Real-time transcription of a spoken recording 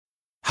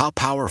How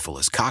powerful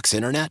is Cox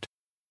Internet?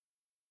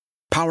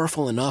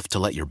 Powerful enough to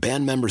let your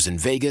band members in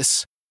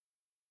Vegas,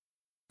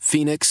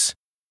 Phoenix,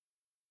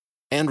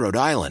 and Rhode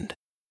Island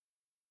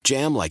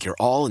jam like you're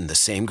all in the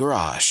same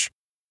garage.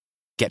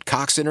 Get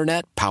Cox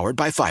Internet powered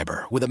by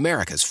fiber with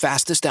America's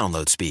fastest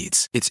download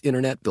speeds. It's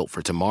internet built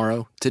for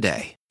tomorrow,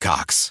 today.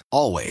 Cox,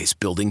 always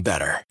building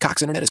better.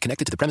 Cox Internet is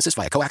connected to the premises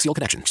via coaxial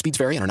connection. Speeds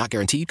vary and are not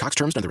guaranteed. Cox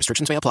terms and other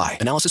restrictions may apply.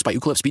 Analysis by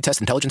Ookla Speed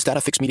Test Intelligence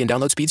Data. Fixed median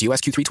download speeds. US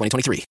Q3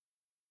 2023.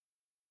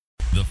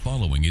 The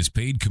following is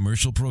paid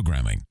commercial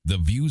programming. The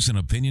views and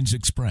opinions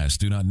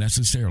expressed do not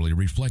necessarily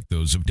reflect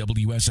those of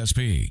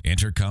WSSP,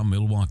 Intercom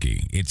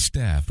Milwaukee, its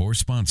staff, or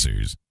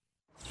sponsors.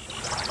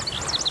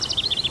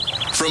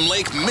 From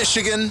Lake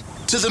Michigan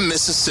to the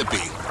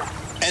Mississippi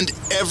and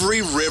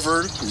every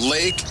river,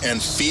 lake, and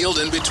field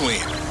in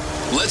between,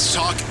 let's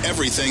talk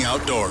everything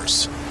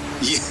outdoors.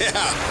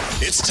 Yeah,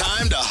 it's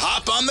time to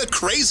hop on the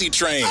crazy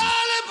train.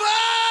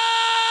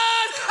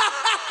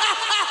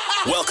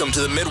 Welcome to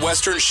the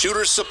Midwestern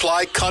Shooter's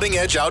Supply Cutting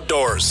Edge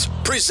Outdoors,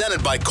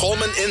 presented by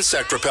Coleman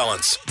Insect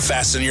Repellents.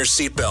 Fasten your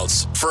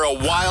seatbelts for a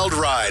wild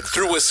ride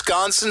through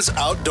Wisconsin's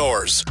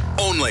outdoors,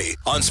 only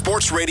on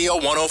Sports Radio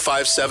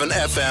 105.7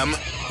 FM,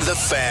 The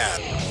Fan.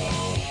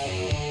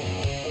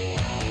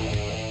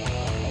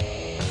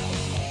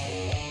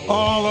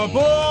 All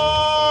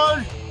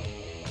aboard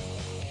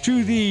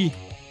to the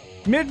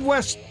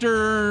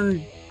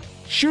Midwestern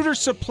Shooter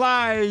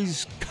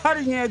Supplies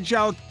Cutting Edge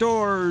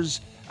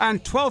Outdoors on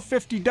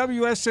 1250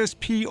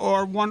 WSSP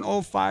or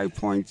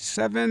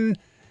 105.7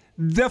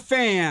 The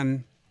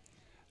Fan.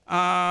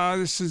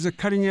 This is a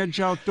Cutting Edge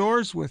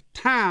Outdoors with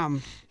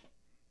Tom,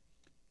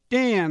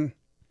 Dan,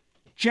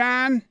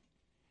 John,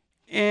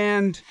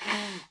 and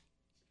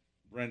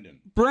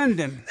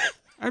Brendan.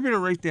 I better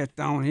write that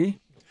down, eh?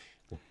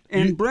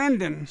 And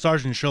Brendan.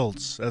 Sergeant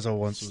Schultz, as I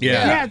once was.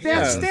 Yeah,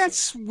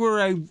 that's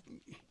where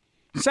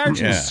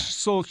Sergeant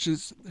Schultz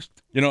is.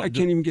 I can't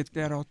even get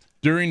that out.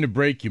 During the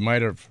break,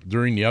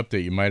 during the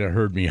update, you might have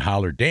heard me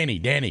holler,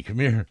 Danny, come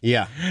here.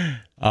 Yeah.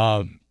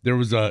 There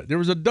was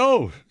a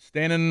doe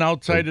standing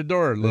outside the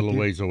door a little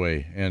ways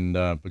away, and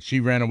but she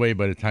ran away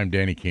by the time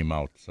Danny came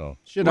out. So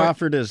should have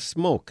offered a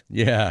smoke.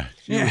 Yeah.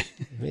 She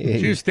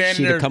was standing there.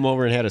 She'd have come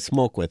over and had a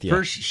smoke with you.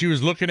 First, she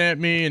was looking at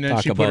me, and then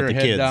she put her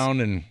head down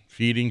and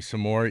feeding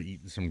some more,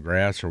 eating some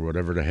grass or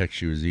whatever the heck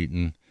she was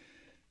eating.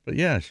 But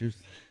yeah, she was.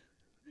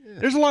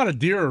 There's a lot of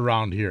deer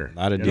around here. A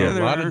lot of deer.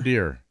 A lot of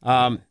deer.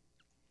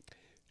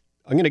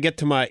 I'm going to get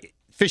to my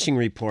fishing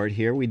report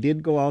here. We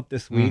did go out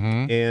this week,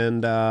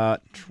 and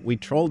we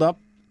trolled up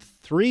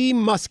 3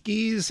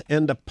 muskies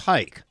and a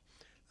pike.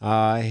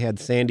 I had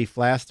Sandy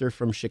Flaster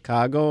from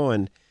Chicago,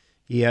 and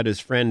he had his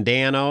friend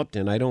Dan out,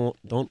 and I don't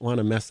want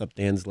to mess up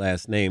Dan's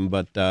last name,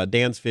 but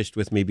Dan's fished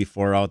with me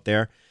before out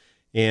there.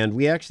 And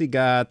we actually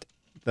got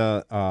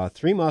the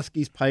 3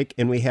 muskies, pike,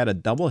 and we had a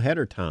double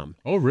header, Tom.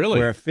 Oh, really?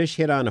 Where a fish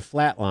hit on a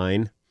flat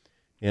line,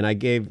 and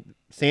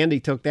Sandy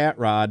took that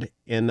rod,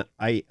 and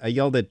I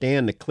yelled at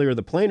Dan to clear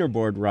the planer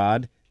board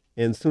rod,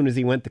 and as soon as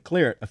he went to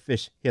clear it, a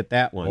fish hit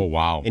that one. Oh,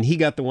 wow. And he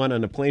got the one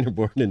on the planer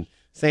board, and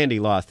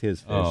Sandy lost his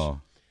fish. Oh.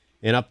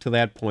 And up to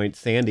that point,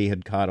 Sandy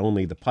had caught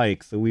only the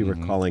pike, so we were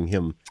calling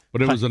him.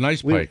 But it was a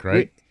nice pike,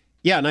 right?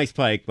 Yeah, nice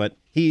pike, but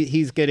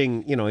he's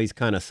getting, he's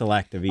kind of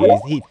selective.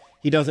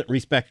 He doesn't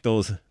respect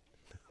those.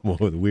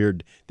 Whoa,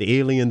 the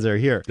aliens are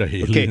here. The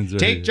aliens are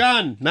take here.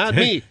 John, not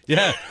me.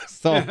 Yeah.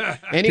 So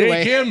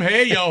anyway, take him,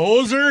 hey, you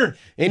hoser.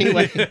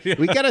 Anyway,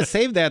 we gotta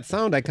save that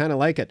sound. I kind of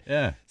like it.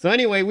 Yeah. So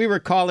anyway, we were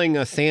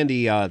calling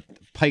Sandy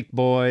Pike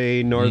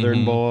Boy,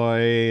 Northern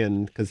Boy,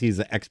 and because he's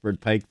an expert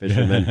pike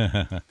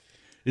fisherman.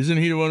 Isn't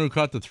he the one who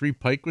caught the 3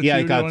 pike with you? Yeah,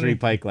 he caught 3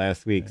 pike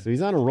last week, so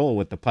he's on a roll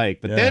with the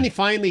pike. But then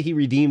he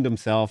redeemed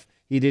himself.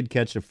 He did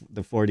catch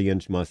the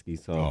 40-inch muskie,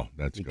 so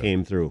he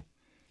came through.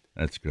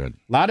 That's good.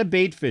 A lot of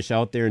bait fish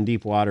out there in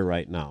deep water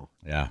right now.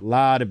 Yeah. A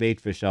lot of bait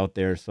fish out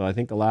there. So I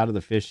think a lot of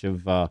the fish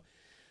are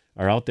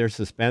out there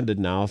suspended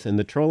now. And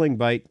the trolling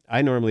bite,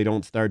 I normally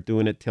don't start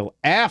doing it till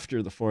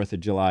after the 4th of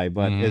July.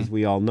 But as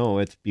we all know,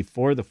 it's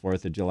before the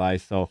 4th of July.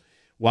 So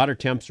water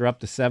temps are up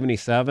to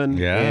 77.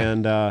 Yeah.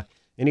 And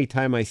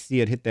anytime I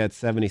see it hit that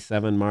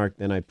 77 mark,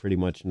 then I pretty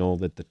much know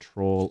that the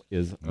troll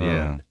is on.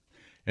 Yeah.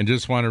 And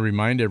just want to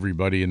remind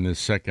everybody in this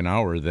second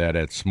hour that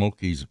at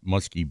Smokey's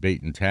Muskie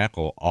Bait and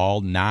Tackle, all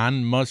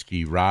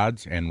non-muskie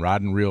rods and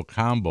rod and reel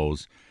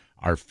combos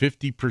are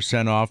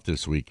 50% off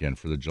this weekend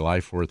for the July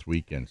 4th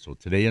weekend. So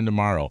today and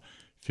tomorrow,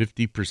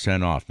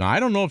 50% off. Now, I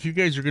don't know if you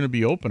guys are going to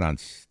be open on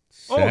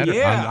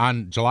Saturday,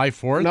 on July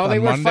 4th. No, they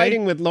were Monday?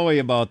 Fighting with Loey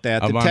about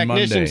that. The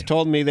technicians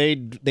told me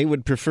they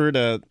would prefer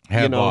to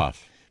have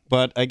off.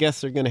 But I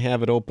guess they're going to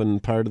have it open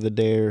part of the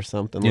day or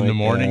something in the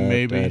morning, that.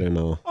 maybe. I don't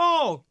know.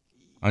 Oh.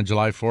 On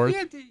July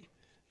 4th?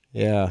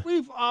 Yeah.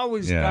 We've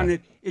always done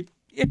it.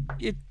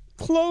 It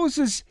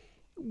closes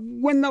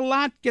when the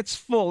lot gets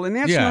full, and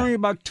that's normally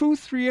about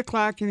 2-3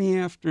 o'clock in the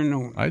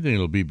afternoon. I think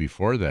it'll be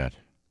before that.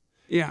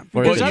 Yeah,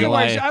 because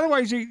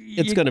otherwise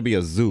it's going to be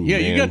a zoo. Yeah,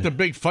 man. you got the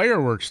big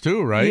fireworks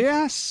too, right?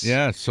 Yes.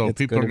 Yeah, so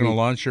people are going to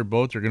launch their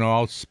boat. They're going to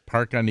all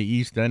park on the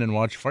east end and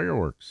watch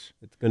fireworks.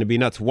 It's going to be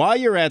nuts. While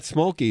you're at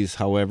Smokies,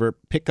 however,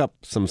 pick up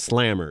some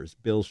slammers.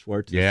 Bill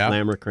Schwartz's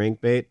Slammer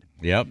crankbait.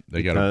 Yep,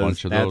 they got a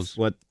bunch of those. That's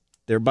what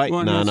they're biting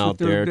on out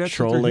there,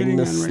 trolling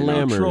the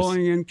slammers.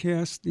 Trolling and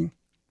casting.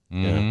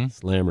 Mm-hmm. Yeah,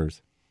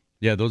 slammers.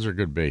 Yeah, those are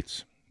good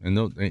baits. And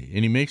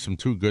he makes them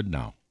too good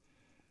now.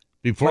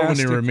 Before, when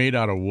they were made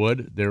out of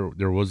wood,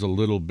 there was a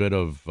little bit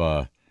of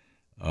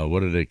what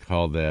do they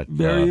call that?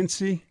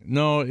 Variancy?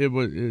 No, it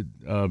was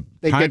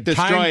they get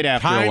destroyed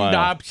after a while. Timed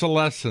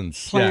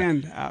obsolescence.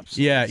 Planned obsolescence.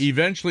 Yeah,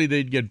 eventually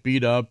they'd get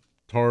beat up,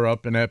 tore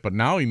up, and that. But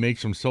now he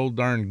makes them so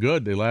darn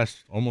good, they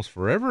last almost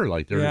forever.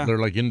 Like they're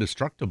like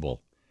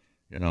indestructible.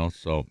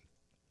 So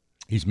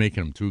he's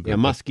making them too good. Yeah,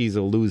 muskies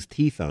will lose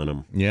teeth on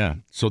them. Yeah,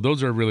 so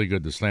those are really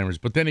good, the slammers.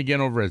 But then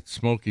again, over at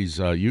Smokies,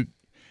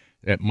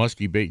 at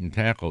Muskie Bait and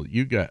Tackle,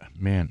 you got,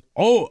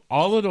 all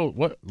of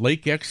the,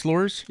 Lake X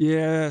lures?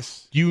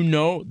 Yes.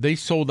 They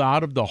sold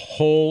out of the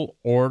whole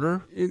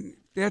order?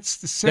 That's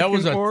the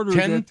second order.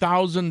 That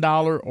was a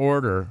 $10,000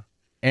 order,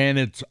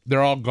 and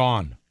they're all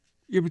gone.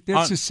 Yeah, but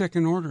that's the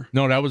second order.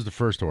 No, that was the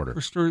first order.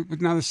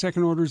 But now the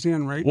second order's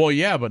in, right? Well,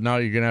 yeah, but now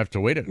you're going to have to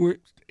wait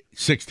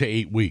 6 to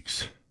 8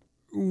 weeks.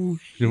 Well,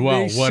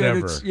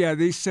 whatever.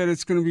 They said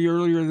it's going to be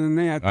earlier than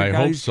that. I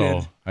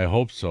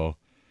hope so.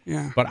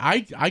 Yeah. But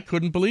I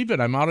couldn't believe it.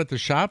 I'm out at the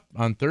shop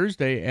on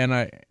Thursday, and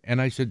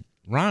I said,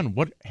 Ron,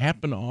 what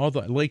happened to all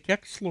the Lake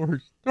X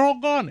lures? They're all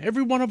gone,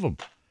 every one of them.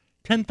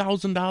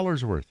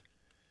 $10,000 worth.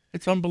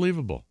 It's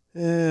unbelievable.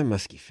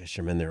 Muskie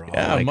fishermen, they're all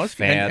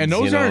fads. And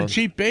those aren't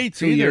cheap baits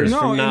 2 either. years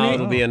from now,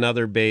 it'll be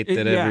another bait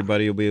that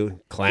everybody will be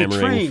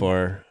clamoring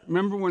for.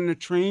 Remember when the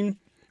train,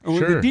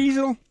 with the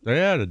diesel?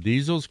 Yeah, the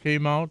diesels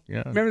came out.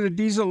 Yeah. Remember the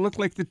diesel looked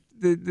like the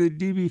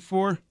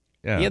DB4?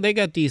 Yeah, they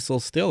got diesel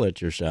still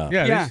at your shop.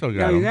 Yeah, they still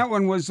got them. That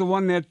one was the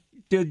one that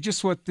did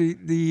just what the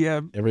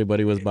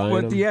everybody was buying.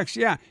 What the X,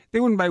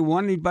 they wouldn't buy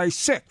one; they'd buy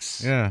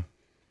 6. Yeah,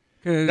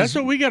 that's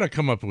what we got to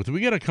come up with.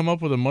 We got to come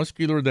up with a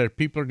musky lure that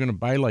people are going to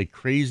buy like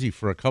crazy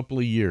for a couple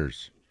of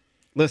years.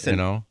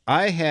 Listen,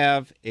 I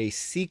have a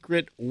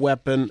secret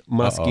weapon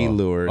musky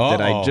lure that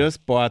I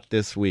just bought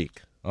this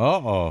week.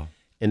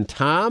 And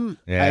Tom,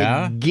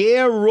 I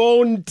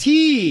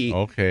guarantee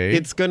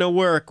it's going to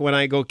work when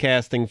I go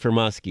casting for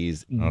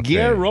muskies. Okay.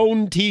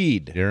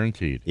 Guaranteed.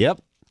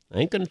 Yep. I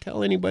ain't going to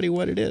tell anybody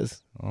what it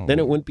is. Then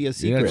it wouldn't be a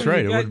secret. Yeah, that's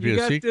right. It wouldn't be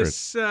a secret.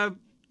 This,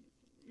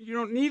 you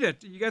don't need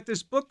it. You got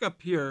this book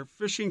up here,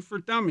 Fishing for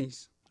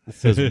Dummies. It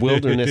says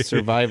Wilderness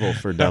Survival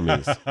for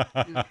Dummies.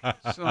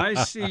 So I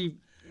see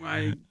why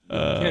you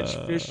catch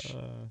fish,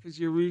 because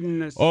you're reading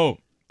this.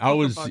 I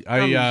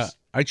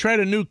tried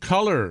a new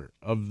color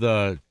of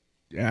the...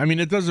 I mean,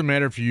 it doesn't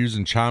matter if you're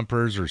using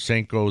chompers or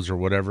Senkos or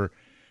whatever,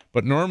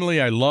 but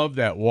normally I love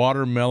that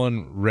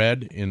watermelon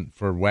red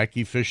for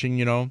wacky fishing,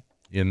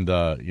 in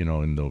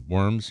the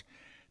worms.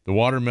 The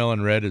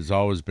watermelon red has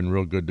always been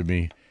real good to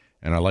me,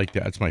 and I like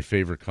that. That's my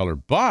favorite color.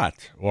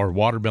 Or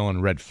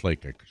watermelon red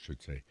flake, I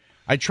should say.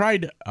 I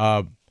tried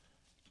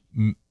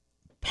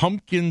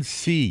pumpkin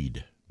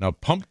seed. Now,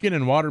 pumpkin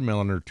and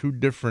watermelon are two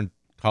different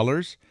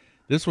colors.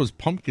 This was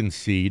pumpkin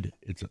seed.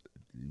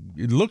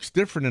 It looks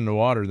different in the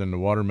water than the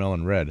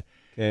watermelon red.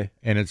 Okay.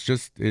 And it's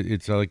just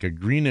it's like a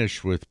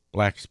greenish with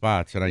black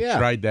spots. And I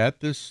tried that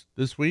this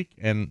week,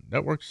 and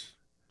that works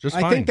just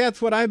fine. I think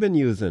that's what I've been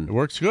using. It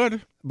works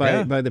good.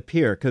 By the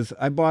pier, because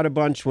I bought a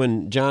bunch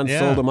when John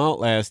sold them out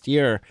last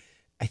year.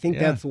 I think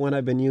that's the one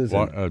I've been using.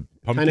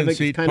 Pumpkin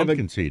seed.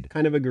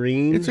 Kind of a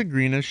green. It's a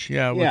greenish,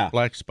 with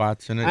black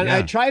spots in it. And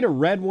I tried a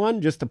red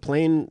one, just a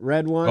plain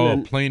red one.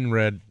 Oh, plain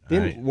red.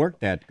 Didn't work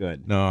that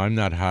good. No, I'm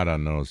not hot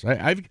on those.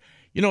 I've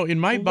in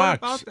my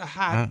box. What about the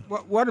hot?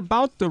 What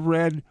about the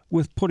red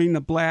with putting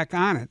the black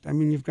on it? I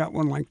mean, you've got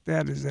one like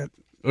that. Is that?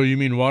 Oh, you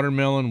mean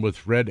watermelon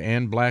with red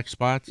and black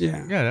spots?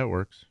 Yeah. Yeah, that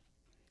works.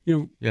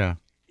 Yeah.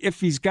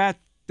 If he's got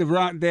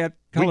that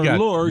color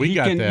lure,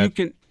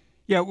 if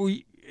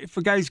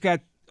a guy's got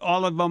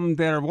all of them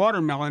that are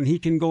watermelon, he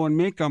can go and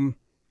make them.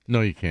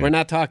 No, you can't. We're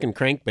not talking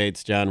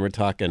crankbaits, John. We're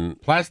talking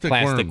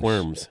plastic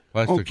worms.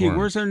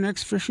 Where's our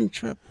next fishing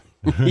trip?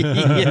 And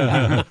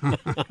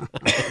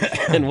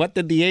what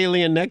did the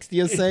alien next to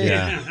you say?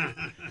 Yeah.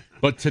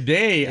 But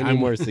today, any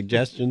more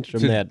suggestions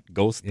from that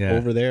ghost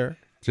over there?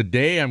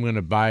 Today, I'm going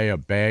to buy a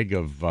bag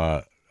of,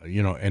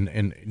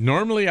 and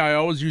normally I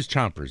always use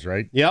chompers,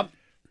 right? Yep.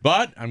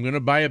 But I'm going to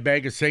buy a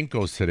bag of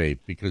Senkos today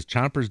because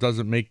chompers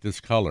doesn't make this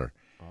color.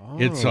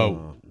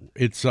 Oh.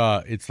 It's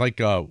like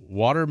a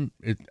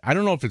I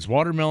don't know if it's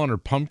watermelon or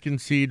pumpkin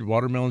seed,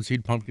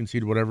 pumpkin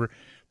seed, whatever.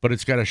 But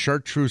it's got a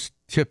chartreuse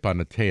tip on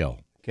the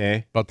tail.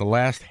 Okay. About the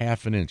last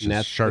half an inch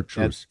is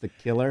chartreuse. That's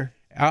the killer?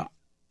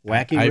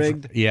 Wacky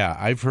rigged?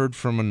 I've heard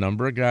from a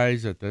number of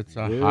guys that's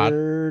a hot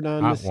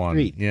one.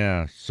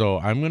 Yeah, so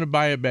I'm going to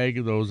buy a bag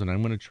of those, and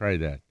I'm going to try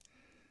that.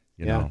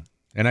 You know,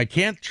 and I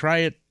can't try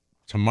it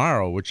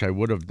tomorrow, which I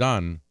would have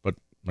done, but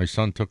My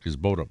son took his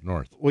boat up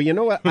north. Well, you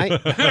know what? He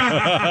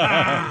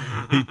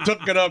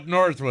took it up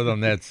north with him,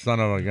 that son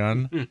of a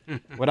gun.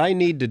 What I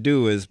need to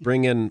do is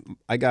bring in.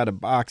 I got a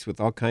box with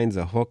all kinds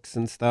of hooks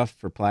and stuff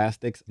for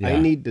plastics. Yeah. I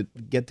need to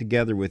get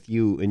together with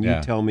you, and you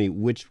tell me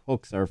which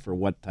hooks are for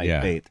what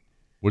type bait.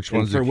 Which and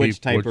ones for to which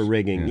keep, type of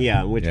rigging?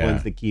 Yeah, and which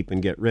ones to keep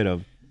and get rid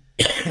of.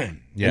 And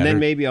then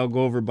maybe I'll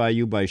go over by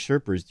you by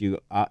Sherpers. Do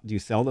you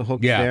sell the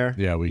hooks there?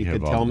 Yeah, we you have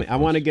could all tell the me. I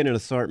want to get an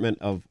assortment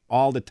of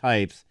all the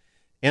types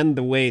and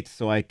the weights,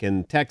 so I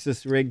can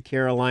Texas rig,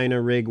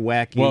 Carolina rig,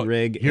 wacky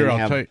rig, here, and I'll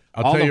have tell you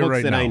all the hooks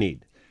right that now. I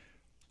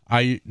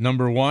need.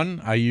 Number one,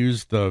 I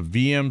use the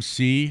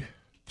VMC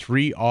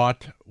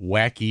 3/0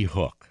 wacky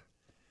hook.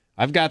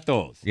 I've got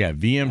those. Yeah,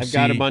 VMC. I've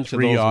got a bunch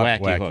of those 3/0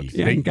 wacky hooks.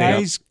 Yeah, and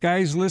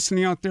guys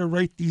listening out there,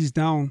 write these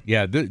down.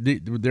 Yeah,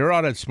 they're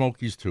out at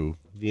Smokies too.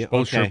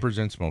 Both Sherpers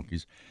and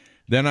Smokies.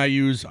 Then I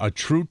use a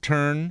True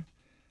Turn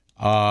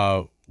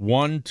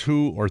 1,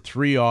 2, or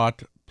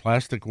 3/0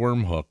 plastic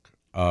worm hook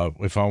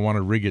if I want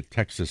to rig it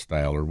Texas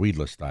style or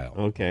weedless style.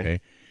 Okay.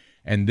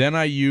 And then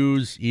I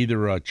use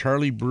either a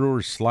Charlie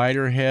Brewer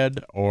slider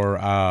head or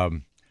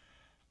I'm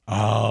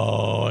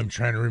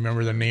trying to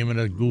remember the name of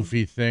the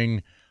goofy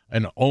thing.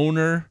 An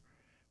Owner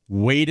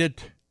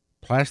weighted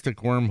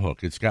plastic worm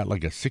hook. It's got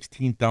like a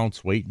 16th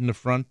ounce weight in the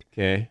front.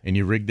 Okay. And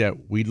you rig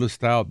that weedless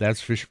style. That's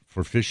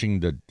for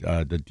fishing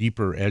the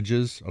deeper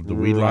edges of the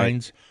weed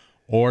lines.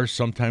 Or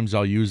sometimes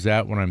I'll use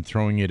that when I'm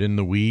throwing it in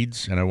the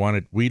weeds and I want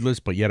it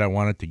weedless, but yet I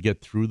want it to get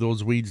through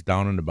those weeds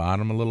down in the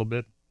bottom a little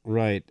bit.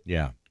 Right.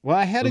 Yeah. Well,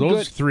 I had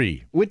those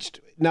three.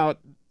 Now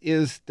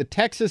is the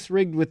Texas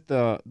rigged with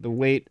the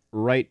weight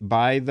right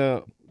by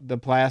the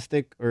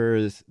plastic,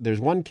 or there's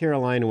one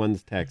Carolina,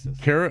 one's Texas?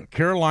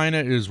 Carolina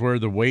is where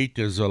the weight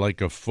is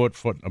like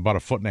about a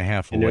foot and a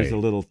half away. And there's a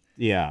little,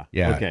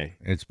 okay.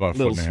 It's about a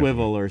little foot and a half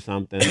swivel or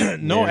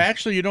something. No,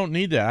 actually, you don't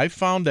need that. I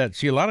found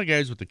that, a lot of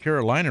guys with the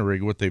Carolina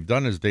rig, what they've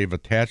done is they've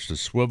attached a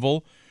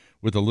swivel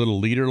with a little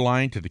leader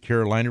line to the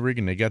Carolina rig,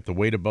 and they got the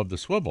weight above the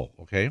swivel,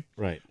 okay?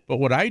 Right. But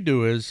what I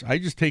do is I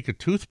just take a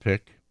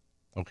toothpick,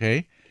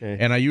 okay?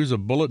 And I use a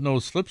bullet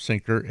nose slip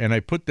sinker, and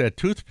I put that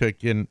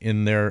toothpick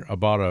in there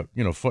about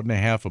a foot and a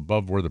half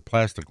above where the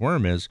plastic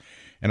worm is,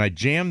 and I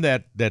jam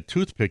that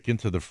toothpick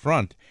into the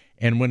front,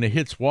 and when it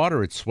hits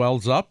water, it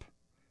swells up.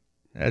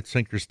 That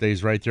sinker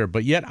stays right there,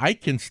 but yet I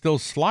can still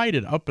slide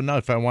it up and down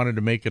if I wanted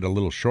to make it a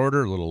little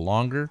shorter, a little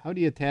longer. How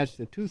do you attach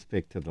the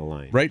toothpick to the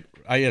line? Right,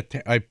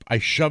 I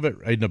shove it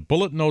in the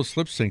bullet nose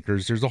slip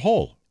sinkers. There's a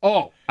hole.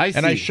 Oh, I see.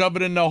 And I shove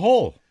it in the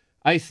hole.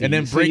 I see. And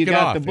then so break you it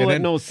got off. the bullet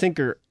nose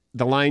sinker.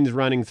 The line's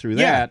running through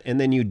that, and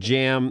then you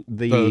jam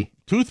the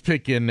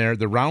toothpick in there,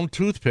 the round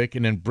toothpick,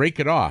 and then break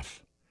it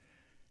off.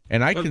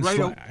 And I can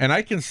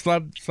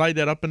slide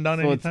that up and down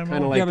anytime. It's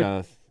kind of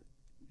like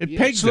it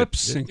pegs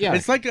it. Yeah.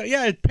 It's like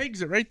it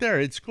pegs it right there.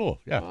 It's cool.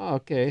 Yeah. Oh,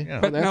 okay. Yeah.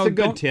 But that's a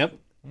good tip.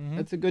 Mm-hmm.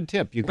 That's a good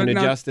tip. You can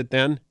adjust it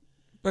then.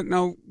 But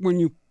now, when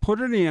you put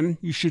it in,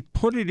 you should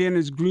put it in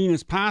as green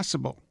as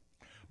possible.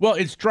 Well,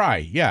 it's dry.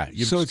 Yeah,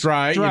 it's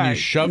dry, and you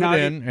shove it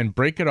in and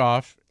break it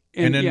off,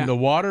 and then the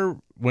water.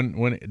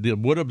 When the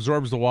wood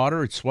absorbs the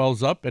water, it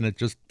swells up and it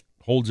just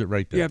holds it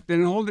right there. Yeah,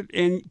 then hold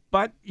it,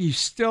 but you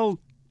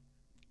still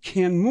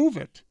can move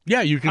it.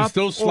 Yeah, you can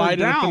still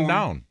slide it up and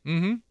down.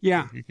 Mm-hmm.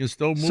 Yeah, you can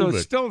still move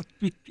it. So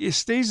it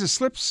stays a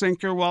slip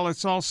sinker while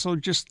it's also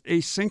just a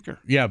sinker.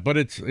 Yeah, but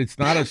it's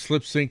not a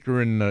slip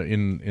sinker in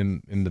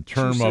the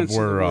term of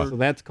where. So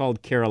that's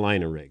called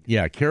Carolina rig.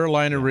 Yeah,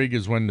 Carolina rig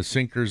is when the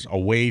sinker's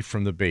away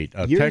from the bait.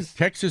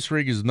 Texas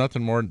rig is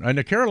nothing more, and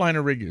the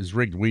Carolina rig is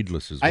rigged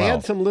weedless as well. I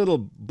had some little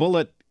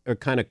bullet or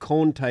kind of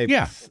cone type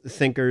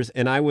sinkers,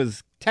 and I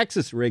was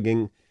Texas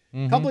rigging.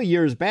 A couple of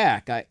years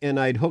back,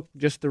 I'd hooked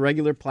just the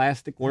regular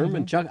plastic worm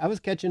and I was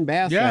catching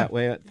bass that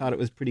way. I thought it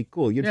was pretty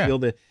cool. You'd feel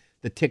the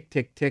tick,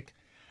 tick, tick.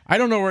 I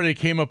don't know where they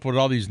came up with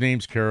all these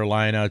names,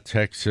 Carolina,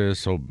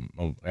 Texas,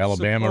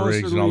 Alabama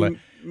rigs and all that.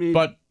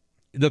 But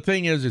the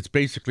thing is, it's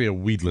basically a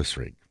weedless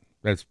rig.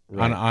 That's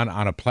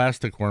on a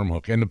plastic worm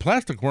hook. And the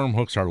plastic worm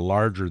hooks are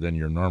larger than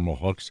your normal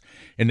hooks,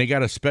 and they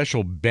got a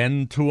special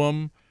bend to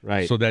them.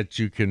 Right. So that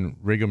you can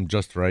rig them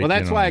just right. Well,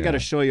 that's why I got to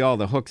show you all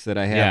the hooks that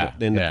I have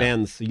in the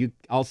bends. So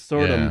I'll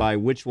sort them by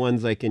which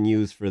ones I can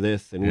use for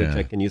this and which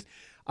I can use.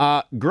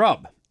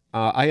 Grub.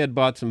 I had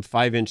bought some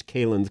 5-inch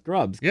Kalin's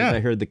grubs because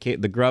I heard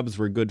the grubs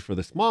were good for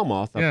the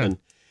smallmouth.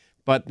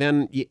 But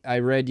then I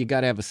read you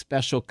got to have a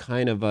special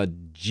kind of a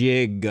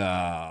jig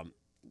to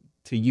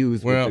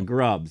use with the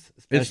grubs.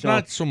 It's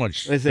not so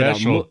much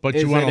special, but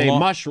you want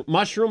a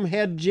mushroom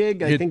head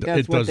jig? I think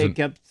that's what they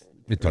kept.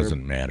 It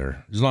doesn't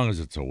matter. As long as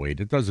it's a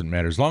weight, it doesn't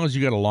matter. As long as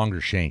you got a longer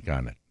shank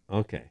on it.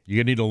 Okay.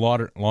 You need a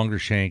longer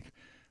shank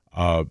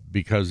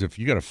because if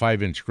you got a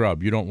 5-inch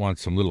grub, you don't want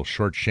some little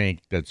short shank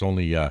that's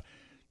only, an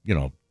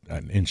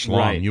inch long.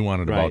 Right, you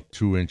want it about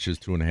 2 inches,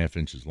 2.5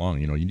 inches long.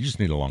 You just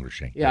need a longer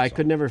shank. Yeah, I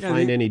could never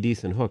find any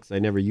decent hooks. I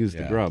never used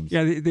the grubs.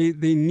 Yeah,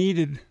 they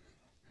needed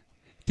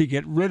to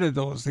get rid of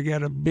those. They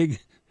got a big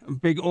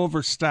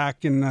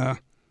overstock in the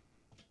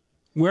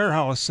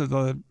warehouse of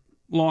the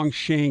long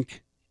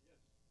shank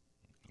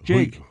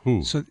jig.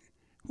 Who? So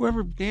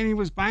whoever Danny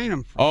was buying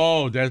them from.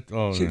 Oh, that.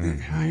 Oh, Forget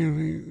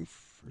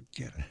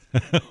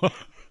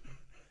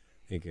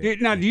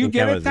it. Now, do you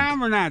get it,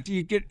 Tom, or not? Do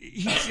you get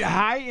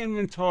high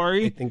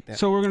inventory? I think that.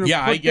 So we're gonna.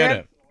 yeah, put I get that?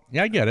 it.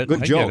 Yeah, I get it.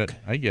 Good joke.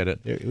 I get it.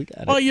 We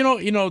got Well, it.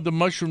 you know the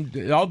mushroom,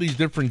 all these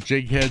different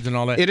jig heads and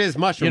all that. It is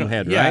mushroom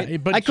head, right? Yeah,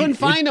 but I couldn't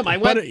find them. I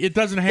went. But it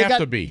doesn't have got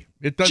to be.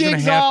 It doesn't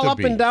jigs have all to up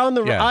be. and down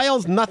the Yeah.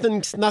 aisles.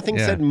 Nothing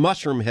Yeah. said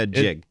mushroom head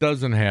jig. It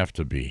doesn't have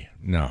to be.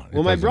 No.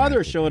 Well, my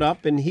brother showed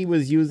up and he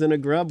was using a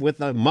grub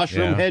with a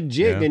mushroom Yeah, head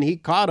jig, yeah. and he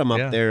caught him up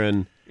Yeah. there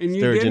in And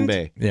you Sturgeon didn't?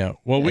 Bay. Yeah.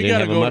 Well, I we didn't got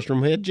to have a go.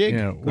 mushroom head jig.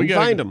 Yeah, Couldn't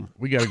find him.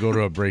 We got to go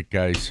to a break,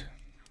 guys.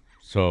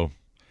 So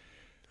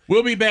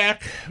we'll be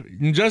back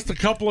in just a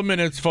couple of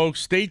minutes, folks.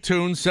 Stay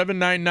tuned.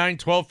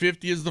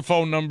 799-1250 is the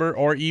phone number,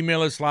 or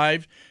email us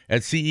live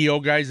at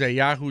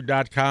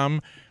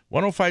ceoguys@yahoo.com.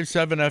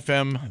 105.7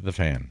 FM, The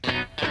Fan.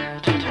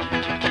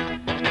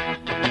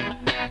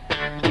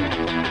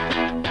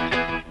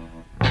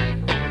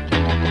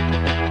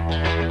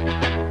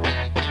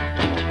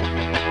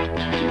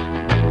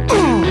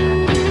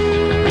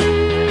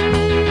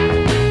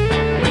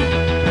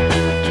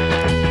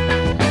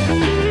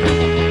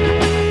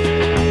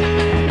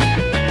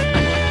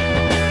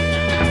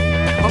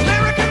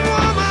 American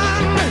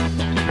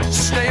woman,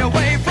 stay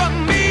away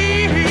from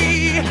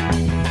me.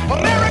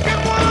 American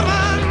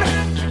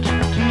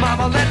woman,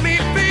 mama, let me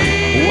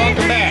be.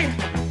 Welcome back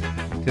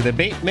to the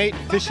Bait Mate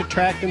Fish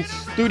Attractant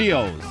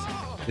Studios.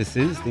 This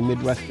is the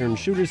Midwestern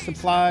Shooter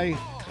Supply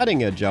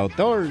Cutting Edge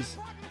Outdoors,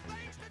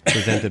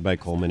 presented by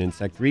Coleman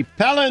Insect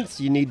Repellents.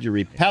 You need your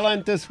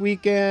repellent this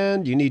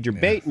weekend. You need your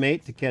bait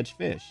mate to catch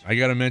fish. I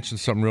got to mention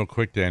something real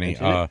quick, Danny.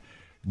 Mention it.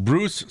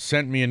 Bruce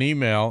sent me an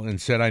email and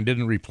said I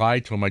didn't reply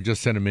to him. I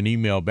just sent him an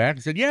email back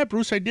and said, yeah,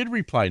 Bruce, I did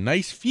reply.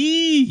 Nice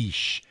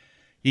fish.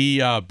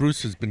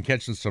 Bruce has been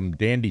catching some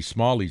dandy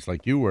smallies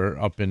like you were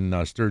up in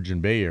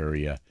Sturgeon Bay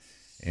area.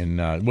 And,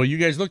 well, you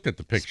guys looked at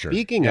the picture.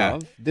 Speaking Yeah.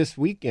 of, this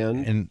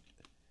weekend, And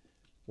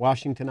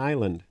Washington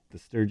Island, the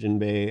Sturgeon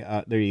Bay,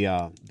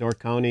 the Door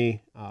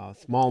County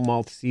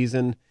smallmouth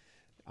season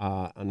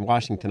on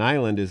Washington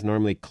Island is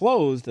normally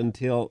closed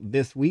until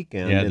this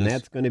weekend, Yeah, and this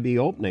that's going to be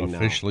opening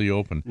officially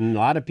open. now. And a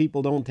lot of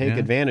people don't take Yeah.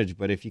 advantage,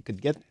 but if you could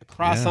get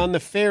across Yeah. on the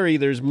ferry,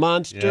 there's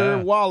monster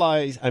Yeah.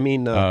 walleyes. I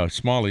mean,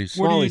 Smallies.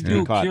 What do you Smallies being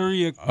do? caught.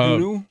 Carry a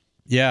canoe?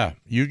 Yeah,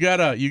 you got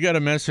a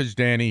message,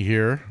 Danny,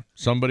 here.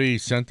 Somebody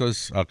sent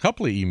us a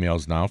couple of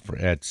emails now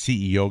at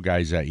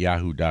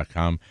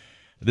ceoguys@yahoo.com.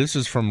 This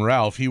is from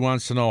Ralph. He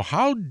wants to know,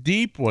 how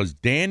deep was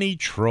Danny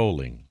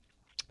trolling?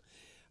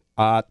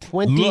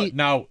 20. Look,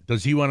 now,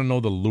 does he want to know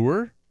the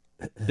lure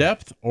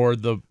depth or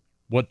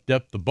what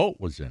depth the boat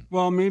was in?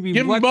 Well, maybe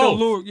Give 'em what both.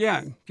 the lure.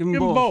 Yeah, give them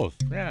Give them both.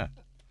 both, yeah,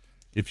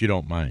 if you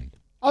don't mind.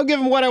 I'll give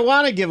them what I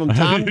want to give them,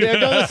 Tom.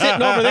 They're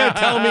sitting over there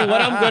telling me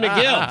what I'm going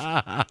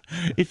to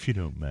give. If you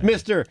don't mind.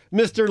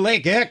 Mr.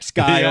 Lake X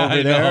guy Yeah, over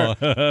I there.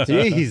 know.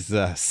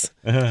 Jesus.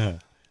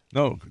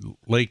 No,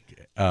 Lake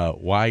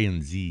Y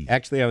and Z.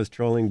 Actually, I was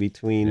trolling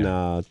between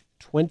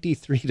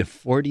 23 to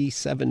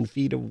 47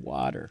 feet of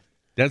water.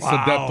 That's the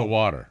depth of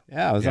water.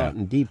 Yeah, I was Yeah. out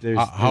in deep. There's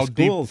How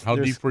deep- schools. how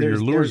There's- deep were your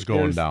there's- lures going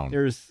there's- down?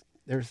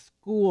 There's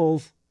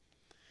schools.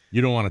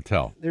 You don't want to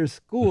tell. There's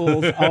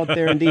schools out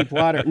there in deep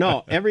water.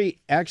 No,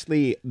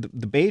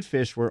 the bait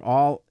fish were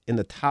all in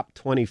the top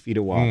 20 feet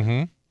of water.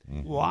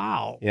 Mm-hmm.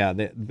 Wow. Yeah,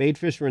 the bait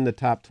fish were in the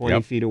top 20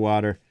 Yep. feet of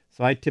water.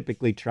 So I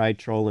typically try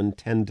trolling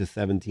 10 to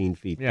 17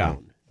 feet Yeah,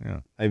 down. yeah,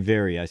 I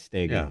vary. I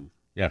stay yeah, them.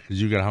 yeah.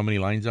 Because you got how many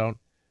lines out?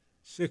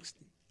 60.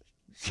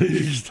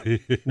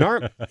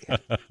 Norm,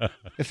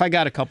 if I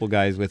got a couple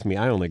guys with me,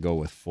 I only go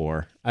with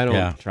 4. I don't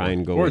Yeah, try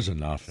and go four's with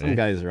enough, Some eh?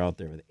 guys are out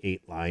there with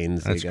 8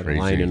 lines. That's they got crazy.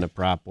 a line in the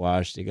prop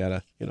wash. They got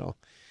a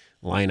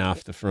line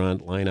off the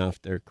front, line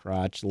off their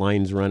crotch,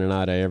 lines running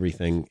out of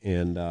everything,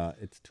 and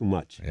it's too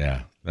much.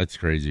 Yeah, that's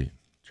crazy.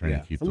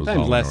 Trying to keep those Sometimes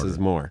all less in order. is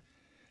more.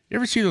 You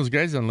ever see those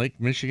guys on Lake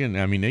Michigan?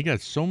 I mean, they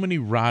got so many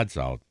rods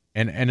out,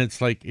 and it's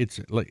like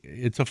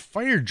it's a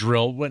fire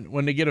drill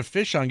when they get a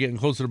fish on getting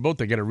close to the boat.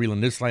 They got to reel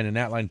in this line and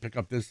that line, pick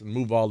up this and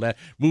move all that,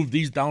 move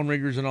these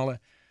downriggers and all that.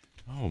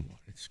 Oh,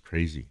 it's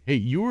crazy. Hey,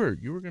 you were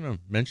gonna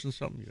mention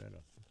something? You had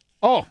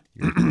Oh,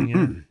 you were coming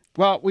in?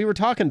 well, we were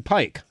talking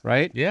pike,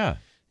 right? Yeah.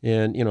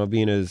 And,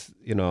 being as,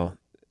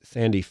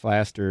 Sandy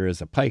Flaster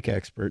is a pike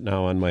expert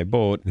now on my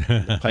boat,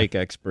 the pike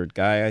expert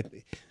guy.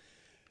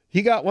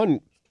 He got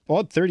one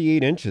about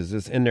 38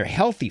 inches, and they're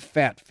healthy,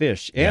 fat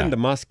fish. And Yeah. the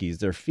muskies,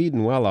 they're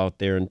feeding well out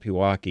there in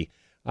Pewaukee.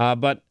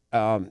 But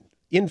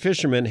In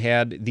Fisherman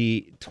had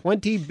the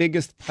 20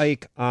 biggest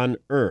pike on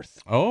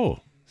Earth Oh,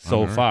 so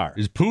all right. far.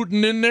 Is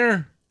Putin in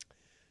there?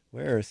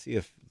 Where? See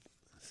if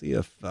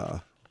If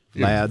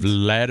Vlad's...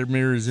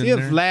 Vladimir is in See if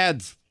there.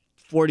 Vlad's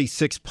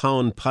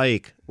 46-pound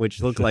pike,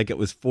 which looked like it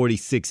was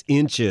 46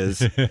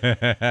 inches.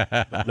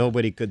 But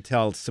nobody could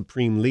tell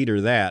Supreme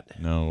Leader that.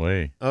 No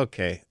way.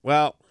 Okay.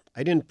 Well,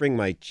 I didn't bring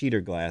my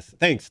cheater glass.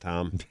 Thanks,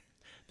 Tom.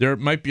 There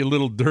might be a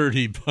little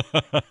dirty,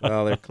 but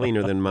Well, they're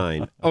cleaner than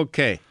mine.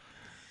 Okay.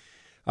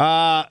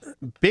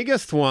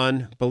 Biggest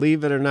one,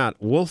 believe it or not,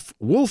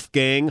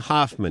 Wolfgang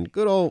Hoffman.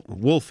 Good old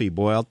Wolfie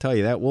boy, I'll tell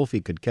you, that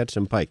Wolfie could catch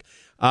some pike.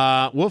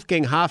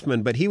 Wolfgang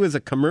Hoffman, but he was a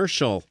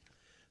commercial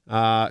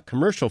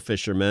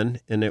fisherman,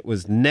 and it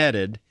was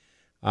netted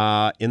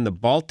in the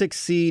Baltic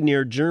Sea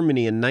near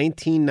Germany in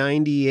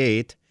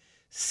 1998,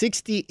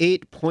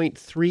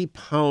 68.3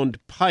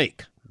 pound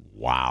pike.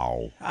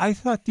 Wow. I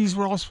thought these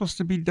were all supposed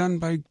to be done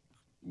by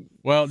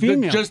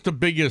just the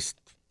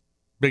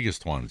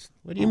biggest ones.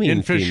 What do you mean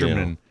in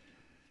female?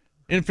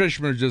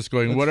 fishermen are just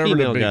going What's whatever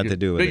female the got to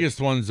do with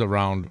biggest ones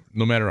around,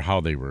 no matter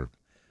how they were.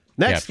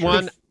 Next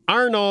captured.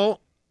 one,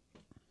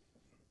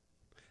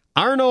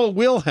 Arno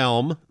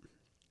Wilhelm.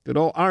 Good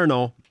old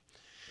Arno.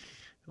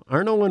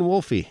 Arno and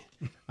Wolfie.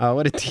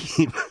 What a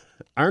team.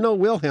 Arno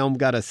Wilhelm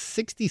got a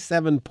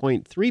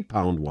 67.3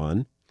 pound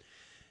one.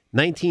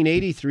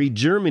 1983,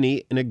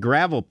 Germany, in a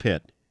gravel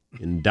pit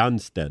in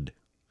Dunsted.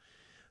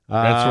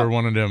 That's where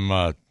one of them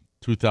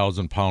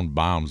 2,000-pound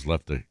bombs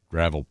left a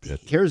gravel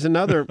pit. Here's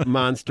another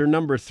monster,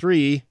 number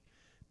 3,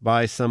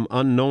 by some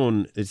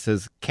unknown. It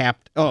says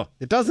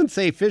it doesn't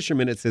say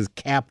fisherman. It says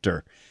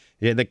captor.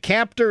 Yeah, the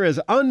captor is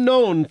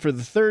unknown for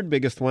the third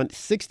biggest one,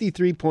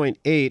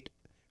 63.8,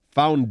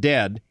 found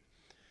dead.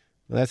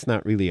 Well, that's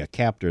not really a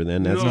captor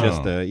then. That's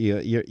just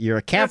you're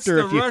a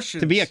captor.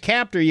 To be a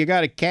captor, you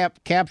got to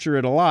capture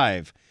it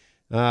alive.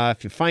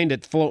 If you find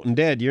it floating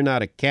dead, you're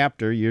not a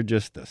captor. You're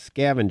just a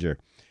scavenger.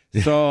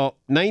 So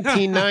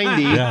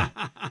 1990,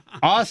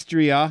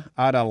 Austria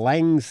out of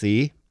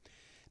Langsea.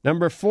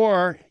 Number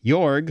 4,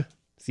 Jorg.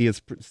 See,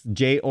 it's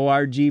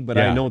J-O-R-G, but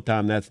I know,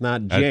 Tom, that's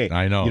not J.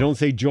 I know. You don't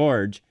say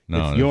George.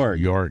 No, it's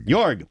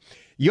Jorg.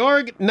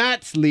 Jorg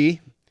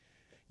Natzli.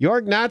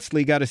 Jorg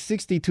Natzli got a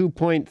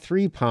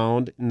 62.3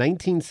 pound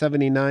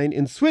 1979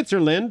 in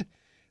Switzerland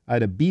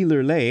out of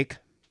Bieler Lake.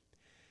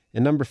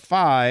 And number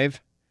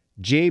 5,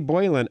 Jay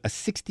Boylan, a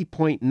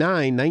 60.9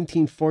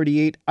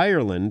 1948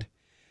 Ireland.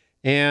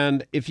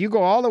 And if you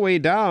go all the way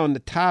down, the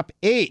top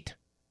 8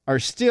 are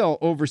still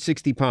over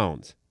 60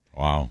 pounds.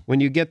 Wow. When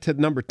you get to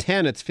number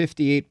 10, it's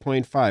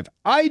 58.5.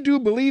 I do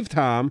believe,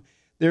 Tom,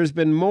 there's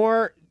been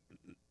more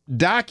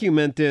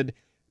documented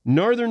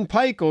northern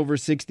pike over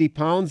 60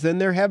 pounds than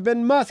there have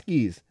been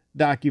muskies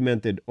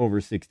documented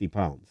over 60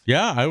 pounds.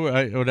 Yeah, I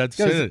would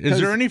say that. Is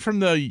there any from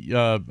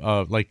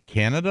the like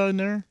Canada in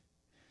there?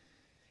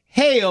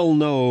 Hell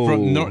no.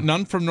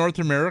 None from North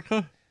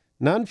America?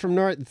 None from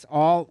North. It's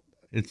all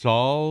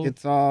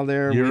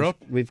there. Europe?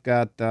 We've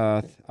got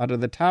out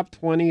of the top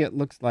 20, it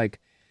looks like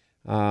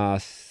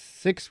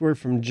 6 were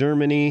from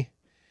Germany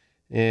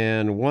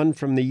and 1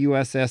 from the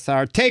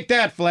USSR. Take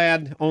that,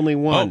 Vlad. Only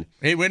 1. Oh,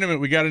 hey, wait a minute.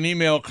 We got an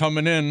email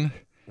coming in.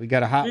 We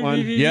got a hot one.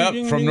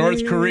 Yep, from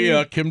North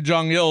Korea. Kim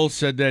Jong-il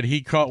said that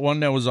he caught one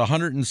that was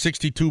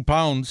 162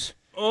 pounds.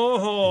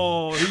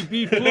 Oh, he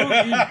beat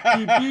Putin.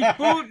 He beat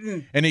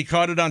Putin. And he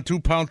caught it on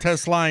 2-pound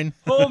test line.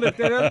 Hold it.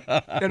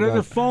 That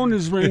other phone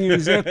is ringing.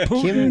 Is that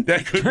Putin?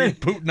 That could be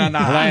Putin on the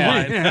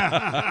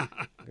hotline.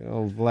 Good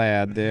old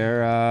Vlad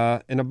there.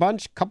 And a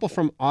couple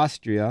from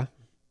Austria.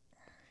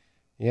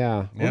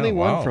 Yeah, only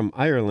one from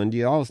Ireland.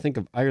 You always think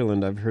of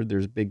Ireland. I've heard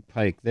there's big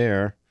pike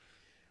there.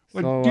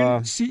 So,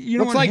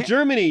 looks like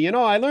Germany.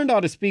 I learned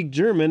how to speak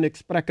German. Ich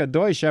spreche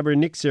Deutsch, aber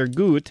nicht sehr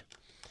gut.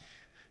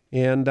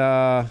 And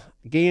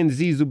gehen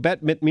Sie zu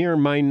Bett mit mir,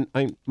 mein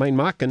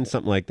Machen,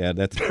 something like that.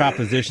 That's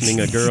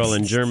propositioning a girl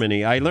in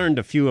Germany. I learned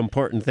a few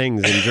important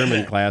things in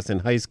German class in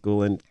high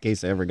school in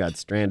case I ever got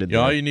stranded there.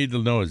 All you need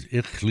to know is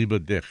Ich liebe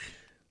dich.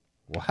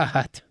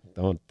 What?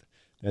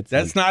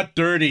 That's not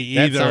dirty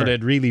either. That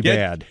sounded really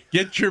bad.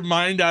 Get your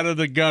mind out of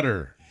the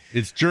gutter.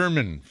 It's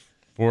German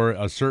for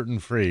a certain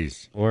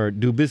phrase. Or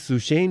du bist so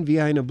schön wie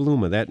eine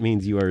Blume. That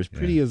means you are as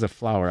pretty as a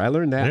flower. I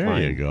learned that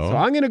line. There you go. So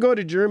I'm going to go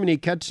to Germany,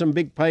 catch some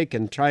big pike,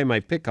 and try my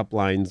pickup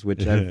lines,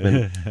 which I've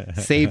been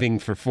saving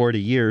for 40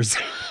 years.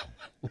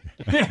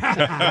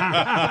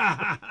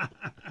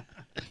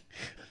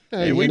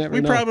 Hey,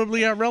 we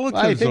probably got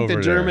relatives I think over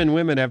the German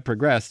women have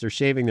progressed. They're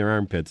shaving their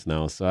armpits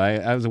now. So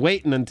I was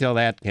waiting until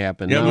that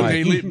happened. Yeah, but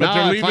they're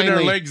leaving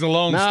their legs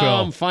alone still.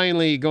 Now I'm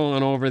finally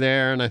going over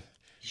there, and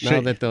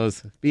now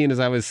that being as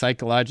I was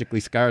psychologically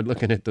scarred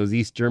looking at those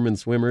East German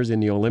swimmers in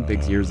the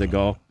Olympics years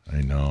ago.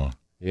 I know.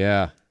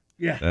 Yeah.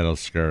 That'll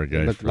scare a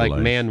guy Look for like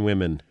life. man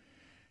women.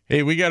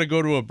 Hey, we got to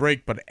go to a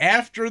break, but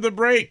after the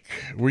break,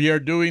 we are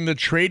doing the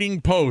Trading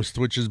Post,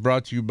 which is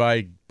brought to you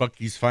by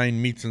Bucky's Fine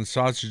Meats and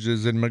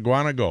Sausages in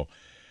McGuanago.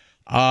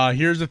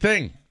 Here's the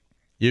thing.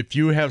 If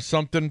you have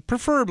something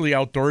preferably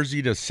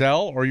outdoorsy to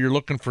sell or you're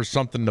looking for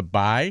something to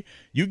buy,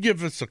 you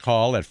give us a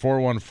call at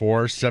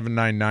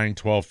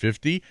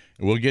 414-799-1250,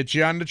 and we'll get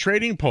you on the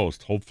Trading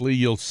Post. Hopefully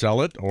you'll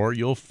sell it or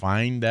you'll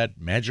find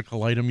that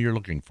magical item you're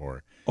looking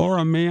for. Or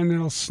a man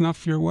that'll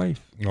snuff your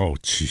wife. Oh,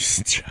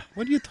 jeez.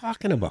 What are you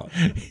talking about?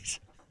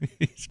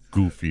 He's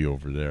goofy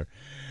over there.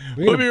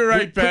 We'll be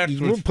right back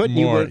with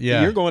more.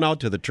 You're going out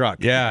to the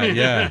truck.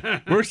 Yeah.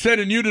 We're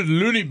sending you to the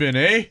loony bin,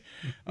 eh?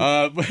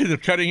 The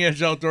Cutting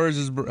Edge Outdoors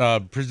is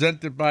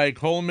presented by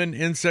Coleman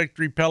Insect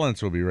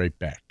Repellents. We'll be right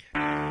back.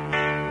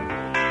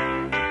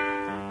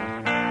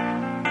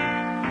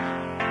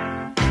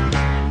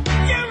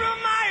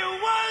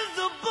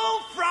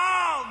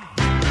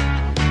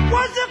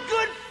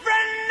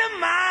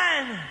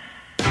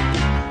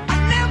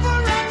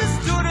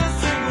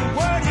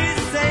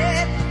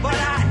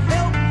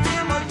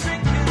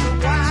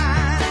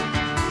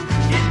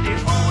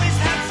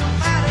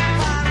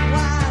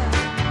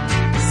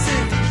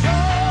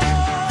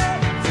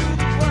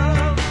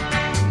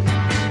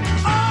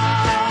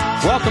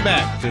 Welcome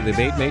back to the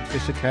Bait Mate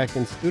Fish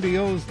Attractant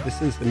Studios.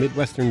 This is the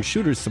Midwestern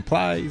Shooter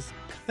Supplies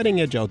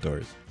Cutting Edge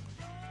Outdoors.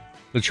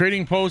 The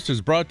Trading Post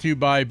is brought to you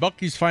by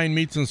Bucky's Fine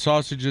Meats and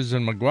Sausages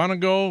in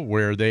McGuanago,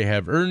 where they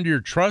have earned your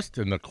trust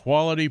in the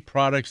quality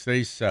products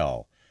they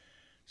sell.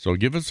 So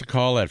give us a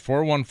call at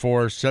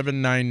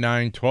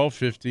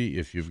 414-799-1250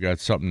 if you've got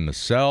something to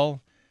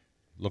sell,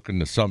 looking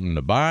to something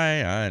to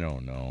buy. I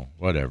don't know,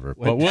 whatever.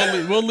 But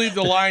we'll leave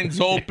the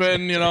lines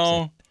open, you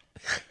know.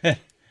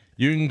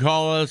 You can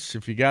call us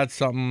if you got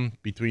something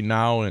between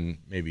now and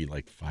maybe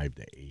like 5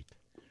 to 8,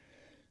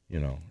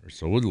 you know, or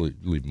so. We'll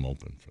leave them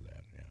open for that.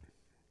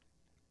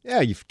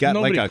 Yeah, you've got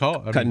Nobody like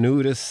a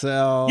canoe to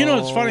sell. You know,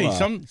 it's funny.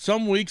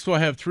 Some weeks we'll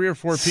have 3 or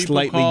 4 people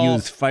slightly call.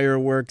 used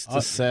fireworks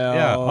to sell.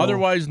 Yeah,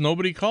 otherwise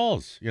nobody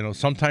calls. You know,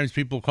 sometimes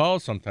people call,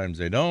 sometimes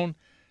they don't.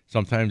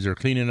 Sometimes they're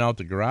cleaning out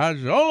the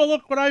garage. Oh,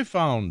 look what I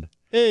found.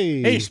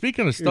 Hey,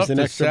 speaking of stuff an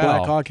to extra sell,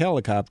 Black Hawk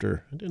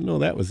helicopter. I didn't know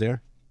that was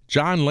there.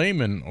 John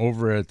Lehman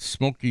over at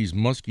Smokey's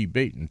Muskie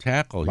Bait and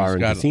Tackle. Bar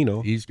and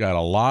Casino. He's got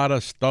a lot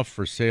of stuff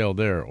for sale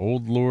there.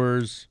 Old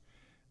lures,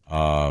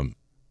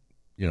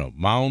 you know,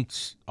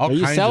 mounts, all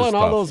kinds of stuff. Are you selling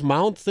all those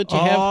mounts that you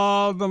have?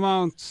 All the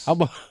mounts. How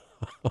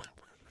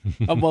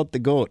about the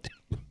goat?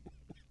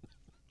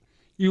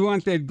 You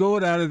want that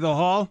goat out of the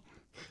hall?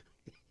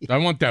 I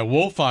want that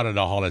wolf out of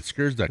the hall. That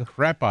scares the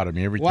crap out of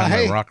me every time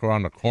I rock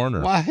around the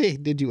corner. Why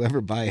did you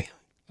ever buy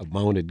a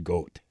mounted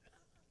goat?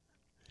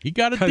 He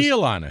got a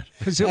deal on it.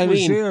 Because it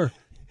was there.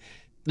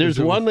 There's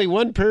only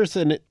one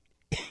person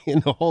in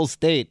the whole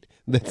state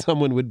that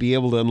someone would be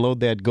able to unload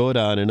that goat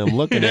on, and I'm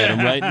looking at him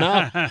right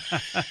now.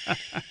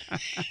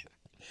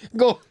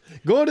 Go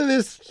to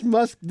this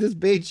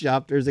bait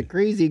shop. There's a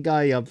crazy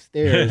guy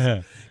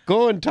upstairs.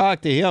 Go and talk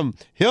to him.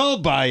 He'll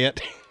buy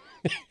it.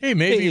 Hey,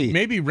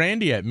 maybe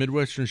Randy at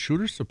Midwestern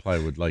Shooter Supply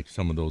would like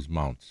some of those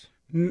mounts.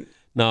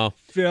 No,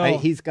 Phil.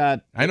 He's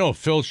got. I know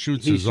Phil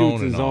shoots He his shoots own.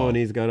 his own.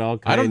 He's got all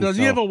kinds. I don't. Does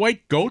he have a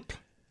white goat?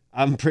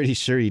 I'm pretty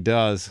sure he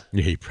does.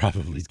 Yeah, he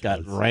probably. He's got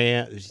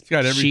He's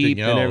got everything sheep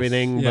else. and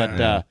everything,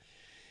 Yeah.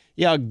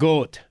 but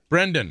goat.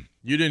 Brendan,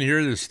 you didn't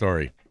hear this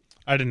story.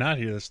 I did not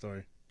hear this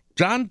story.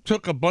 John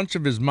took a bunch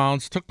of his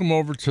mounts, took them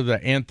over to the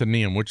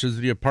Athenaeum, which is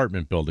the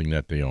apartment building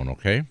that they own.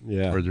 Okay,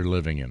 Yeah. where they're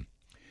living in.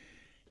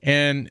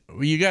 And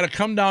you got to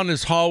come down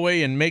this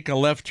hallway and make a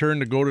left turn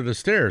to go to the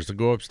stairs, to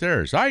go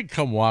upstairs. I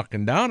come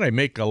walking down, I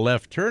make a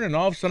left turn, and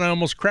all of a sudden I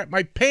almost crap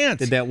my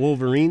pants. Did that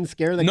Wolverine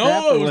scare the crap?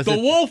 No, or it was the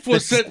wolf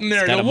was sitting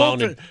there.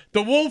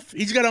 The wolf,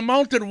 he's got a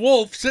mounted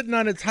wolf sitting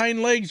on its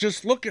hind legs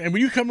just looking. And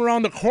when you come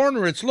around the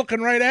corner, it's looking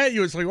right at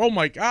you. It's like, oh,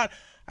 my God.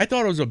 I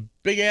thought it was a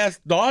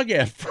big-ass dog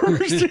at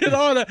first. You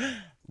know,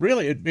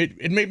 really,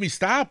 it made me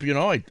stop. You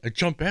know, I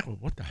jumped back.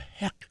 What the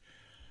heck?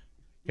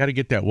 Got to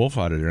get that wolf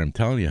out of there, I'm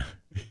telling you.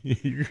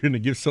 You're going to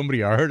give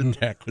somebody a heart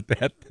attack with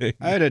that thing.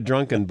 I had a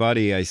drunken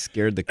buddy I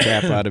scared the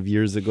crap out of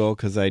years ago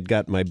because I'd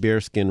got my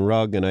bearskin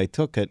rug and I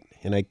took it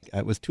and I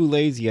was too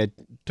lazy. I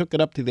took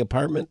it up to the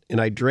apartment and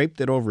I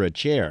draped it over a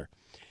chair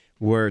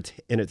where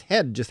its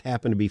head just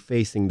happened to be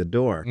facing the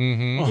door.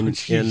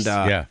 Mm-hmm.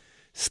 And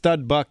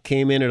Stud Buck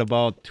came in at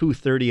about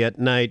 2:30 at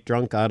night,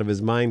 drunk out of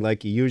his mind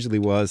like he usually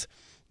was,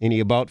 and he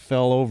about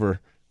fell over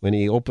when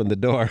he opened the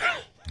door.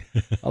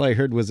 All I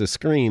heard was a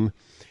scream.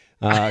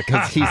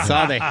 Because he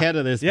saw the head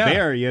of this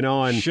bear, you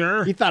know, and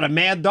he thought a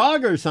mad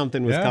dog or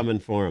something was coming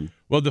for him.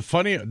 Well, the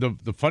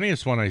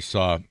funniest one I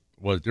saw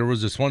was there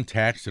was this one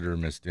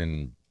taxidermist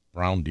in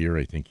Brown Deer,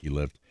 I think he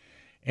lived.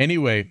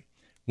 Anyway,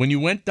 when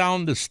you went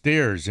down the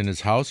stairs in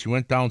his house, you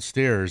went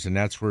downstairs, and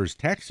that's where his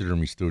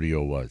taxidermy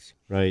studio was.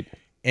 Right.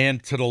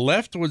 And to the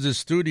left was his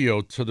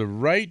studio. To the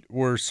right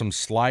were some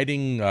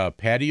sliding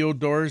patio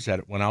doors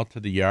that went out to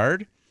the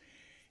yard.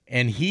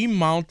 And he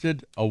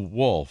mounted a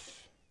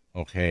wolf,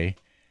 okay,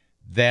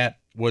 that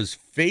was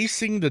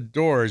facing the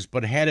doors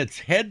but had its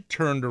head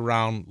turned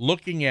around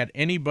looking at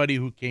anybody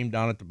who came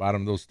down at the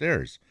bottom of those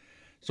stairs.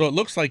 So it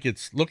looks like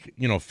it's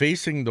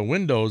facing the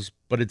windows,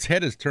 but its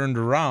head is turned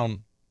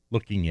around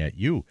looking at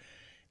you.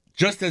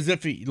 Just as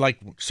if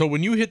so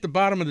when you hit the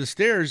bottom of the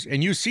stairs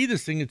and you see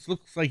this thing, it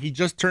looks like he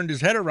just turned his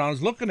head around,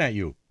 is looking at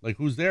you. Like,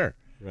 who's there?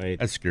 Right.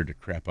 That scared the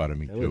crap out of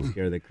me, That too. would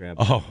scare the crap.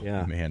 Oh,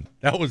 yeah. man.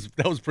 That was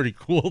pretty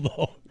cool,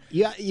 though.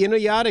 Yeah, you know,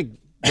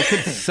 they could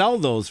sell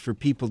those for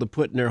people to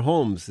put in their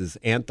homes as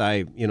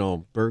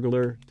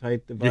burglar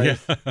type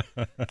device.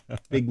 Yeah.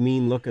 Big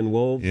mean looking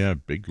wolf. Yeah,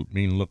 big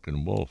mean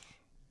looking wolf.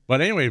 But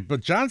anyway,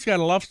 John's got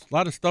a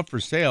lot of stuff for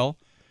sale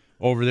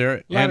over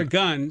there. A lot of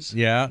guns.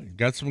 Yeah,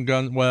 got some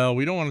guns. Well,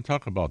 we don't want to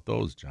talk about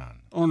those,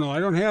 John. Oh, no, I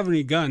don't have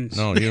any guns.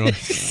 No, you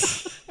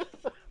don't.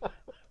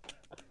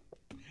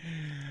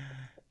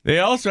 They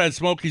also at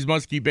Smokey's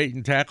Muskie Bait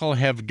and Tackle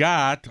have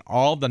got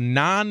all the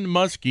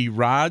non-muskie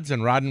rods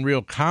and rod and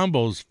reel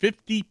combos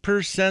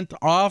 50%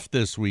 off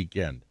this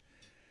weekend.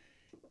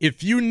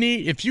 If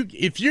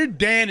you're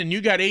Dan and you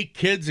got 8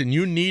 kids and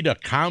you need a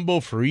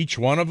combo for each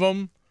one of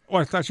them. Oh,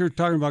 I thought you were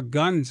talking about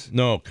guns.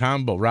 No,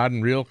 combo, rod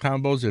and reel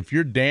combos. If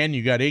you're Dan,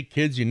 you got 8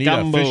 kids, you need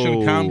a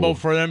fishing combo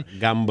for them.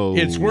 Gumbo.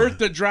 It's worth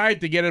the drive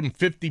to get them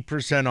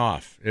 50%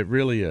 off. It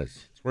really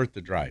is. It's It's worth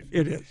the drive.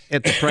 It is.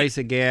 At the price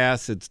of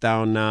gas, it's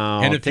down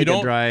now. And if you Take a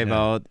don't- drive yeah.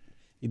 out.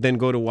 You then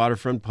go to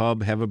Waterfront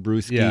Pub, have a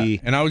brewski.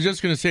 Yeah, and I was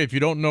just going to say, if you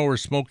don't know where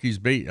Smokey's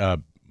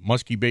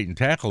Muskie Bait and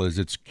Tackle is,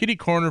 it's kitty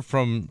corner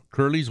from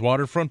Curly's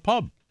Waterfront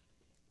Pub,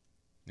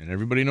 and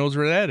everybody knows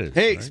where that is.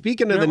 Hey, right?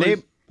 speaking of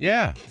the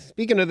Yeah.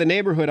 speaking of the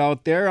neighborhood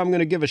out there, I'm going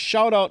to give a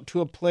shout out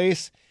to a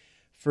place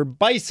for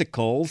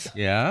bicycles.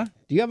 Yeah?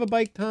 Do you have a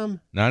bike, Tom?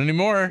 Not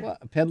anymore. What,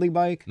 a peddly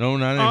bike? No,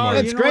 not anymore.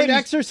 It's you know great what?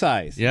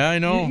 exercise. Yeah, I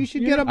know. You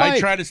should get a bike. I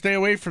try to stay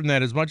away from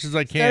that as much as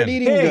I can. Start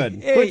eating Hey, good.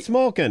 hey, Quit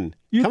smoking.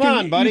 Come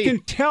on, buddy. You can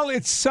tell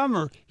it's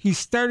summer. He's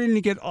starting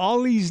to get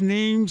all these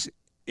names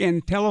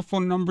and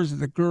telephone numbers of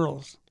the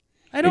girls.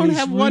 I don't And he's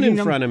have one in reading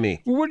them. front of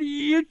me. What are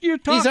you're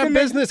talking? These are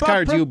business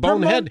cards, you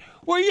bonehead.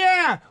 Well,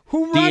 yeah.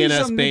 Who runs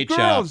DNS them? Bait The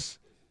Shop. girls.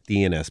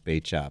 DNS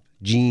Bait Shop.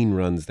 Gene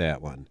runs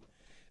that one.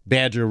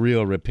 Badger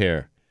Reel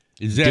Repair.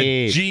 Is that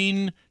Dave.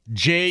 Gene,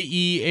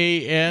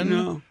 Jean,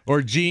 No.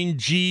 or Gene,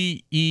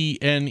 Gene?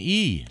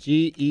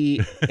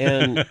 Gene.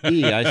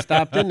 I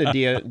stopped in the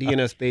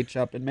DNS Bait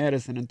Shop in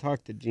Madison and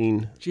talked to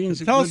Gene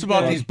Gene's a Tell good us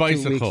about guy. these 2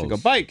 weeks bicycles. ago.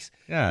 Bikes.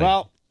 Yeah.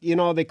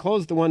 Well, they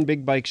closed the one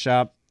big bike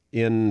shop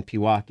in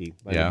Pewaukee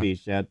by Yeah. the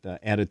beach. That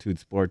Attitude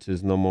Sports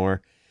is no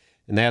more,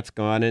 and that's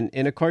gone.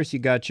 And of course, you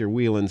got your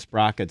wheel and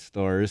sprocket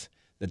stores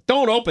that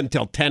don't open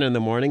till 10 in the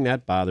morning.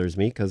 That bothers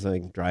me because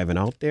I'm driving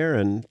out there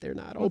and they're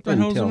not What the open.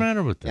 hell's till, the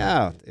matter with that?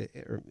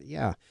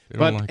 Yeah. They don't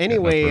But like that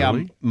anyway, enough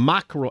early?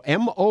 Mokros,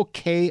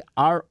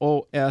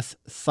 Mokros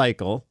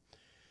Cycle.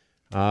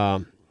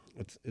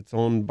 It's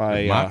owned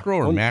by Mokro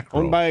or Macro?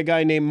 Owned by a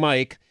guy named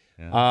Mike.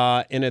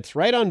 And it's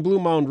right on Blue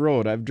Mound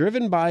Road. I've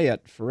driven by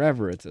it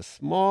forever. It's a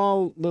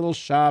small little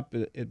shop,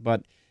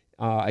 but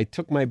I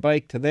took my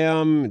bike to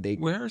them.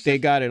 Where is they it?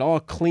 got it all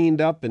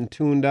cleaned up and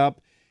tuned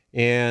up,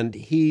 and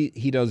he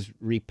does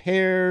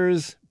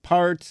repairs,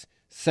 parts,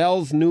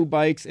 sells new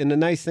bikes. And the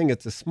nice thing,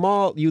 it's a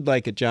small. You'd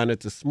like it, John.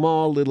 It's a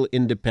small little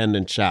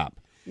independent shop,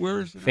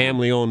 Where is it?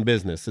 family-owned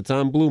business. It's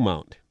on Blue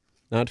Mound,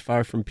 not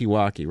far from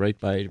Pewaukee, right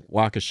by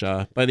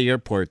Waukesha, by the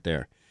airport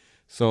there.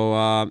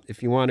 So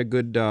if you want a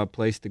good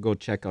place to go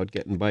check out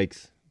getting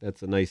bikes,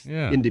 that's a nice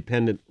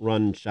independent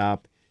run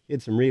shop. He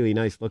had some really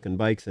nice looking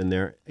bikes in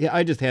there. Yeah,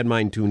 I just had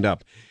mine tuned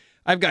up.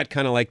 I've got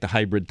kind of like the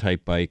hybrid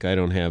type bike. I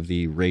don't have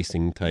the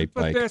racing type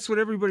But bike. that's what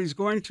everybody's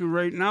going to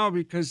right now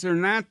because they're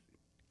not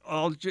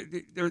all.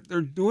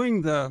 They're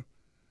doing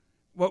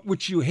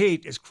which you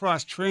hate is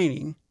cross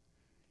training.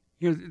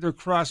 They're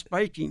cross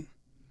biking.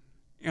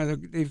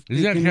 Isn't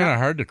that kind of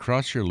hard to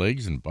cross your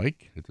legs and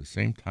bike at the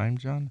same time,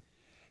 John?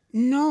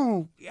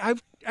 No,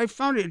 I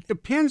found it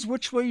depends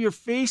which way you're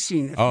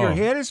facing. If your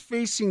head is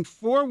facing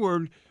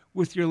forward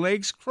with your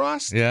legs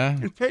crossed,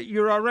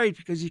 you're all right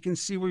because you can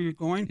see where you're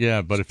going.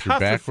 Yeah, but It's if you're tough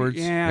backwards,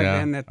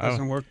 then that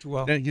doesn't work too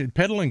well.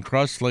 Pedaling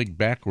cross-leg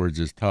backwards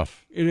is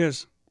tough. It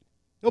is.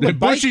 No, but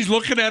Bushy's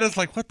looking at us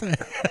like, what the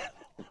hell?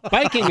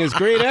 biking is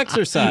great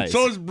exercise.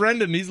 So is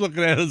Brendan. He's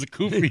looking at us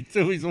goofy,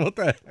 too. He's what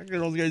the heck are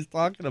those guys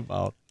talking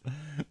about?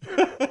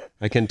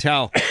 I can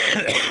tell.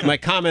 My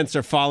comments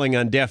are falling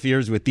on deaf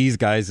ears with these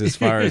guys as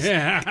far as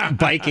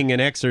biking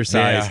and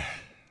exercise. Yeah.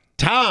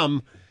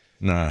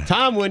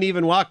 Tom wouldn't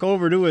even walk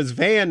over to his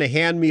van to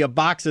hand me a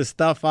box of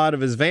stuff out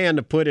of his van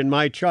to put in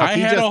my truck. I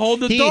had to hold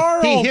the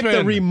door He hit the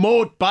open.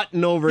 remote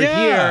button over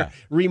here.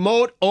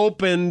 Remote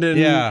opened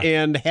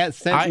and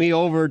sent me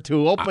over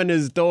to open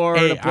his door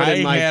to put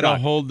in my I had truck.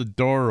 to hold the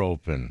door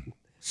open.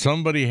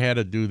 Somebody had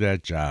to do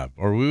that job,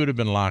 or we would have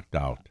been locked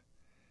out.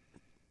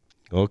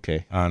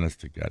 Okay. Honest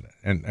to God.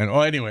 And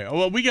anyway,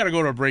 we got to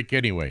go to a break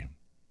anyway.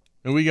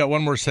 And we got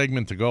one more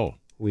segment to go.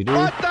 We do?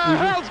 What the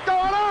hell's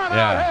going on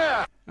out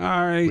here?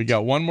 All right. We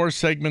got one more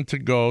segment to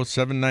go,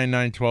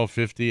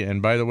 799-1250.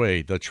 And by the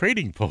way, the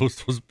Trading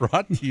Post was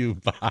brought to you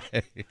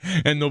by,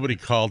 and nobody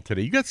called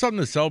today. You got something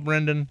to sell,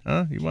 Brendan?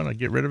 Huh? You want to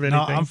get rid of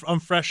anything? No, I'm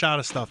fresh out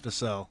of stuff to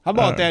sell. How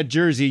about that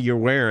jersey you're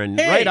wearing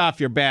right off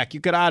your back?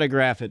 You could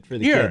autograph it for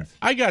the Here, kids.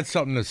 I got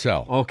something to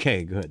sell.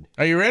 Okay, good.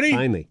 Are you ready?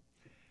 Finally.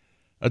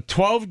 A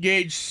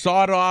 12-gauge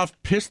sawed-off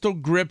pistol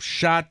grip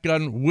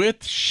shotgun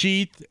with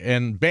sheath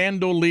and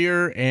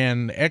bandolier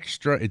and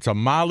extra. It's a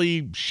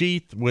Molly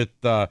sheath with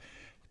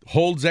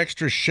holds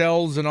extra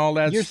shells and all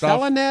that You're stuff.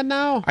 selling that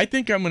now? I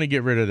think I'm going to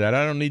get rid of that.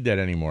 I don't need that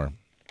anymore.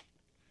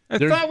 I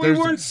thought we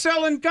weren't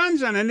selling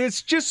guns on it.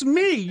 It's just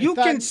me. You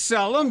can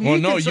sell them. Well,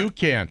 no, you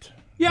can't.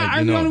 Yeah,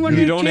 I'm the only one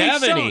who don't can't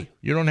have sell any. it.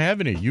 You don't have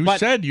any. You But-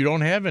 said you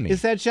don't have any.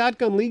 Is that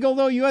shotgun legal,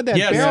 though? You had that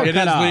Yes, barrel it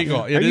cut is off.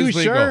 legal. It Are you is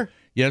legal. sure?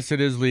 Yes,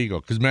 it is legal.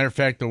 Because, matter of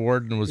fact, the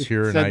warden was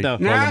here and Said I the- told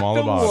him Not all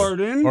the about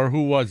warden. it. Or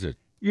who was it?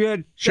 You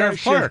had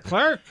Sheriff Clark.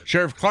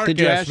 Sheriff Clark Did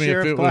you asked ask me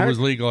Sheriff if it Clark? was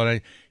legal,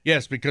 and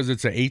yes, because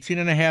it's an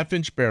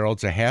 18.5-inch barrel.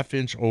 It's a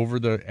half-inch over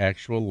the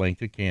actual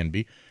length it can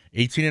be.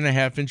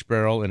 18.5-inch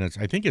barrel, and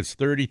I think it's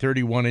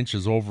 31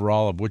 inches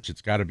overall, of which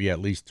it's got to be at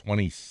least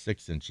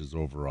 26 inches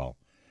overall.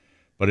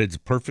 But it's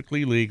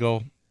perfectly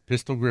legal.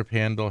 Pistol grip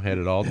handle, had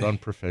it all done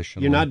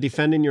professionally. You're not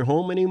defending your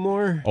home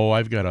anymore? Oh,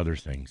 I've got other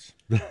things.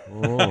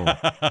 Oh.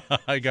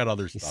 I got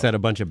other He stuff. set a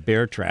bunch of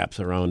bear traps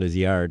around his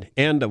yard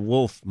and a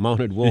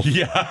mounted wolf.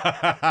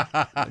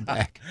 Yeah.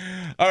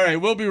 All right,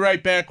 we'll be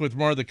right back with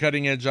more of the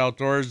Cutting Edge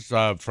Outdoors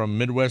from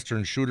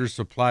Midwestern Shooter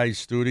Supply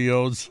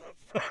Studios.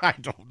 I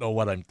don't know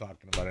what I'm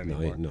talking about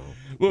anymore. No.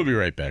 We'll be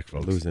right back,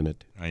 folks. Losing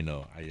it. I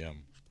know, I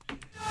am.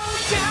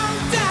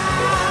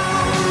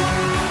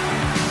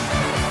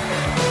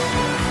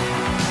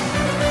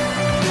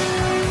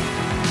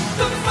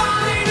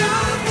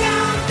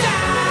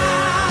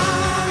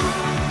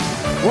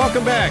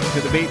 Welcome back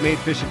to the Bait Made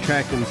Fish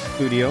Attractant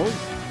Studios.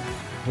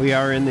 We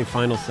are in the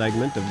final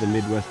segment of the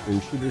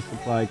Midwestern Shooter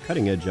Supply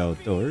Cutting Edge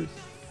Outdoors,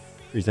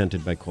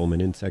 presented by Coleman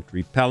Insect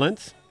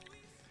Repellents.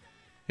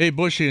 Hey,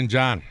 Bushy and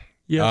John.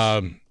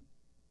 Yes.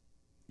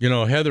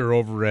 Heather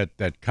over at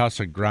that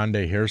Casa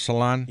Grande hair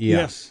salon.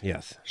 Yes.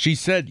 She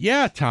said,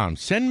 yeah, Tom,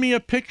 send me a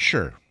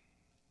picture.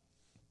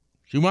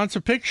 She wants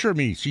a picture of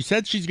me. She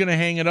said she's going to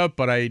hang it up,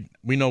 but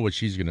we know what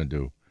she's going to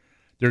do.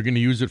 They're going to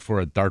use it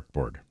for a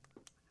dartboard.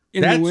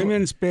 In the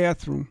women's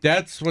bathroom.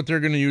 That's what they're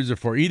going to use it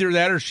for. Either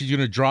that or she's going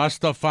to draw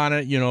stuff on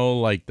it,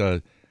 like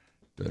the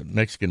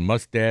Mexican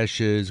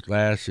mustaches,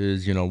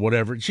 glasses,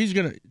 whatever. She's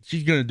going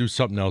to do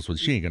something else with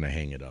it. She ain't going to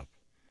hang it up.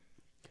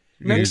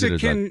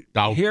 Mexican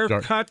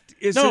haircut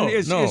is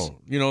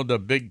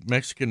the big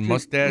Mexican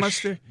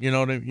mustache. Isn't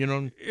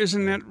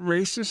that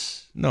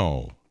racist?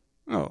 No.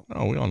 Oh.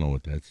 No, we all know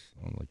what that's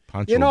like.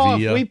 Pancho Villa.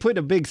 If we put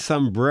a big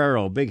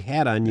sombrero, big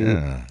hat on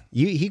you,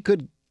 he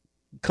could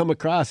come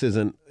across as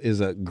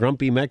a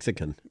grumpy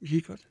Mexican.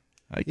 He could.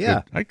 I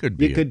could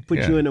be. You could put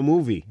you in a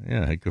movie.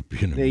 Yeah, I could be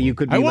in a movie. You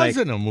could be I was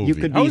in a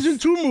movie. I was in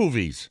 2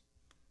 movies.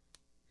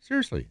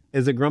 Seriously.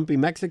 As a grumpy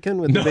Mexican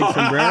with the big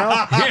sombrero?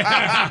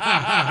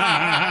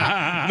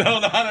 No,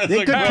 not as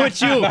they a could put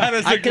you.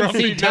 I can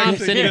see Tom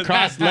sitting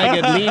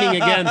cross-legged,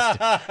 leaning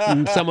against,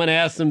 and someone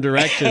asks him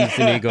directions,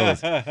 and he goes,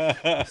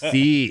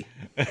 "Sí,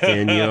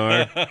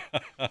 señor,"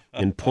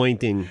 and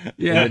pointing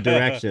in the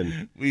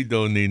direction. We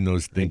don't need no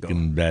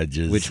stinking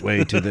badges. Which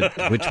way to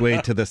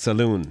the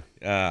saloon?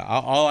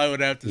 All I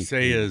would have to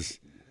say is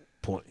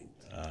point.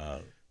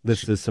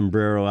 Lifts his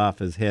sombrero off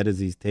his head as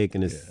he's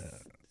taking his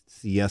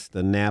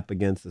siesta nap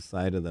against the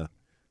side of the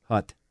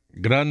hut.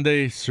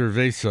 Grande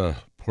cerveza,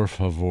 por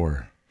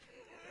favor.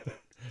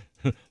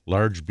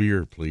 Large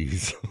beer,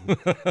 please.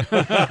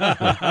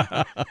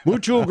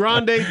 Mucho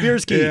grande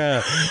beerski.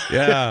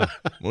 Yeah.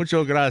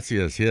 Mucho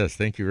gracias. Yes,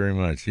 thank you very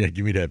much. Yeah,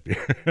 give me that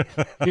beer.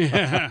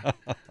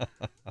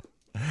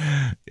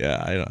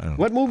 Yeah, I don't.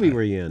 What movie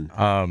were you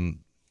in?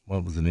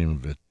 What was the name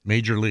of it?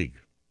 Major League.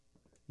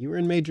 You were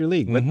in Major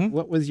League.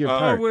 What was your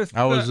part?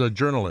 I was a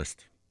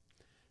journalist.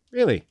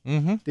 Really?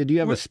 Mm-hmm. Did you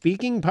have a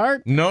speaking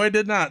part? No, I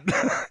did not.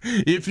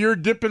 If you're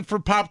dipping for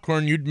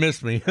popcorn, you'd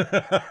miss me.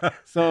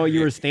 So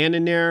you were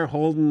standing there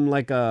holding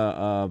like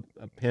a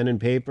pen and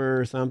paper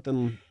or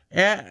something?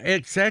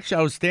 It's actually,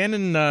 I was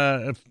standing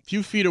a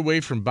few feet away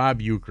from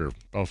Bob Uecker,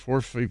 about 4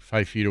 feet,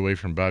 5 feet away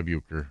from Bob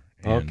Uecker.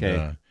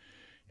 Okay.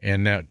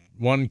 And that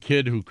one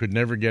kid who could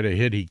never get a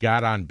hit, he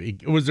got on.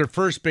 It was their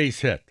first base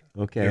hit.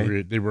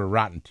 Okay. They were a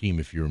rotten team,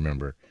 if you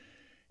remember.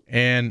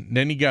 And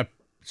then he got.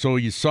 So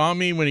you saw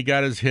me when he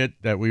got his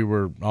hit that we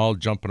were all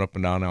jumping up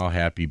and down, all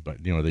happy,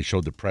 but, they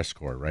showed the press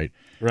score, right?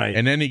 Right.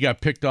 And then he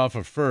got picked off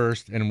at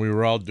first, and we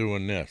were all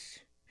doing this.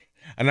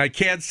 And I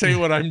can't say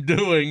what I'm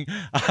doing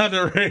on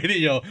the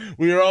radio.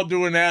 We were all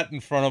doing that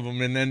in front of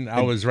him, and then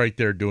I was right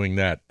there doing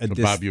that to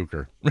Bob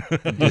Uecker.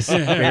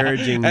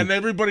 Disparaging and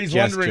everybody's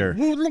gesture.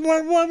 Wondering,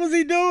 what was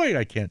he doing?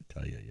 I can't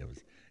tell you.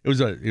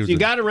 You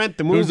got to rent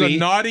the movie. It was a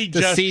naughty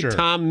to gesture. see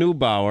Tom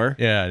Neubauer.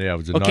 Yeah, it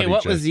was a naughty gesture. Okay, what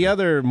gesture. was the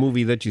other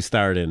movie that you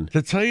starred in?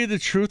 To tell you the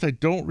truth, I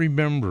don't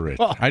remember it.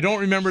 Oh, I don't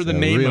remember the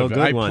name of it.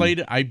 I one.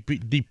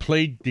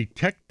 played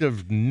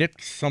Detective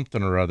Nick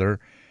something or other.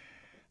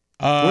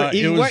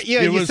 You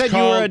said you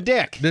were a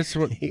dick. This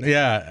was, he was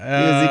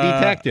a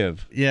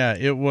detective. Yeah,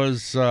 it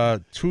was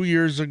 2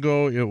 years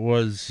ago. It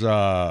was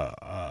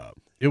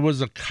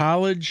a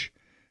college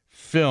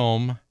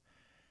film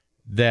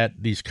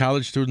that these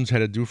college students had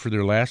to do for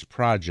their last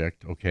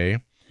project, okay?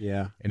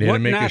 Yeah. And they had to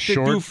make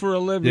to do for a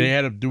living? They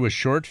had to do a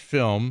short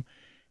film,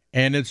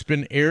 and it's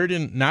been aired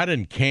not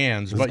in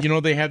Cannes, but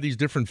they have these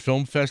different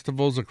film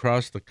festivals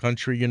across the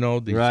country,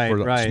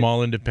 these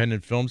small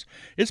independent films.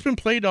 It's been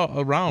played all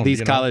around.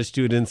 These college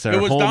students are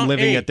home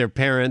living at their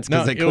parents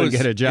because they couldn't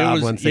get a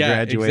job once they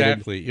graduated.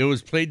 Exactly. It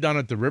was played down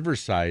at the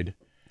Riverside.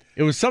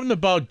 It was something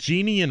about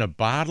Genie in a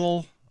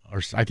Bottle.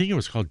 Or I think it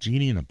was called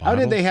Genie in a Bottle.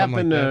 How did they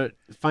happen to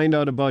find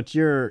out about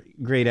your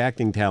great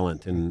acting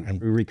talent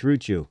and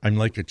recruit you? I'm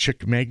like a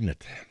chick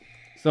magnet.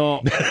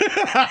 So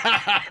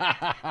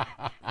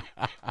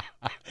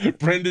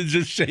Brendan's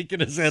just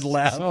shaking his head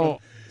laughing.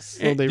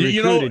 So they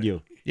recruited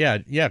you. Yeah,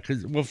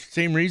 because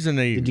same reason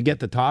they. Did you get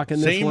to talk in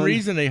this one? Same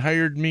reason they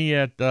hired me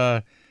at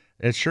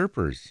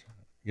Sherpers.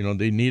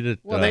 They needed.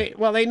 Well,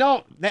 they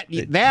know that I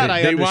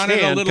understand. They wanted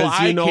a little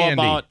eye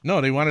candy.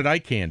 No, they wanted eye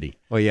candy.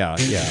 Oh yeah.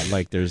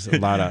 Like there's a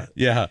lot of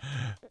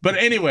But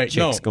anyway,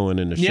 chicks going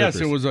into Sherpers.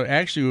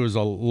 Yes, it was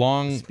a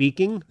long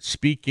speaking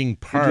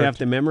part. Did you have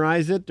to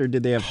memorize it, or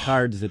did they have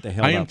cards that they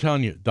held up? I am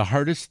telling you, the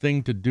hardest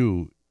thing to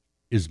do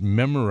is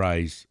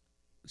memorize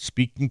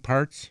speaking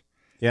parts.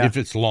 Yeah. If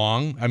it's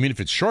long, I mean, if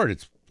it's short,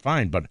 it's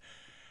fine. But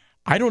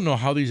I don't know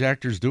how these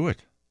actors do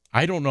it.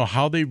 I don't know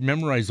how they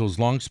memorize those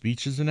long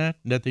speeches and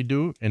that they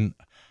do. And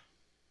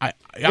I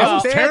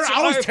was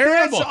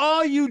terrible. That's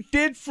all you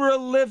did for a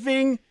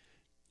living.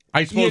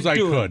 I suppose I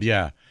could,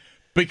 yeah.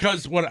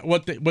 Because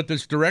what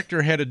this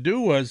director had to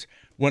do was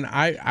when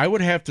I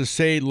would have to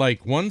say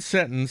like one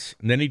sentence,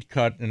 and then he'd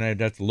cut, and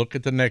I'd have to look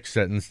at the next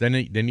sentence. Then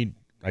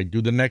I'd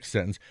do the next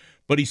sentence.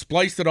 But he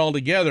spliced it all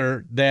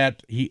together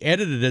that he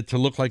edited it to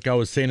look like I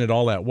was saying it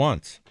all at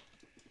once.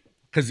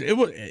 Because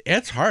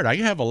it's hard.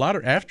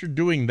 After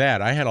doing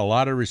that, I had a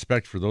lot of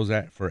respect for those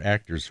for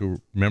actors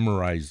who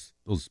memorize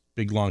those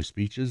big long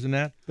speeches and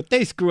that. But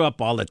they screw up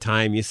all the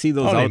time. You see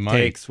those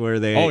outtakes where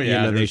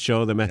they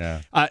show them.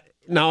 Yeah.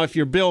 Now, if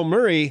you're Bill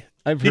Murray,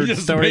 I've heard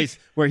stories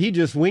where he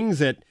just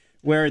wings it,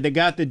 where they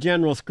got the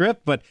general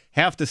script, but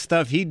half the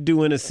stuff he'd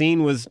do in a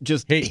scene was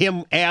just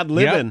him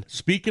ad-libbing. Yep.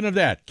 Speaking of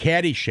that,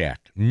 Caddyshack.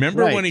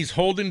 Remember when he's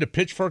holding the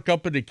pitchfork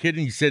up at the kid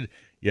and he said,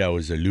 yeah, it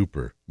was a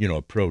looper,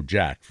 a pro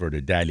jack for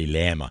the Dalai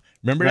Lama.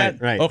 Remember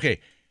that? Right. Okay.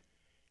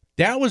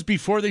 That was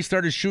before they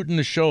started shooting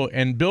the show,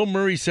 and Bill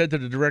Murray said to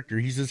the director,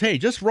 he says, hey,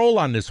 just roll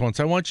on this once.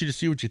 I want you to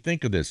see what you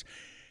think of this.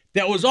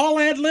 That was all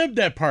ad-libbed,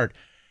 that part.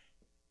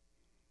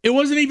 It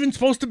wasn't even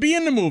supposed to be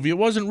in the movie. It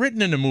wasn't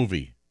written in the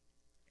movie.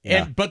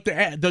 Yeah. But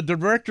the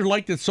director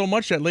liked it so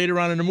much that later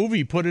on in the movie,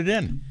 he put it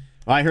in.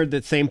 I heard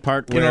that same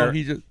part where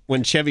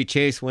when Chevy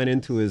Chase went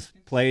into his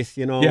place,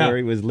 where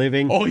he was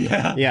living. Oh,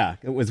 yeah. Yeah.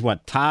 It was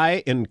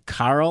Ty and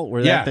Carl.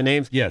 Were that the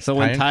names? Yes. So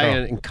when Ty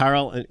and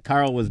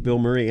Carl was Bill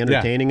Murray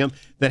entertaining him,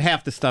 that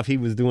half the stuff he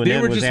was doing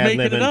they were just making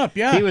it up,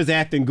 yeah. He was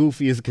acting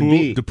goofy as could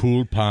be. The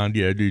pool pond,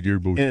 yeah, you're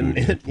both and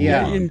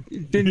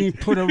didn't he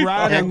put a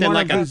rod on one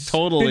of his...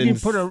 Didn't he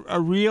put a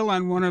reel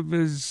on one of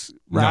his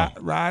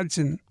rods?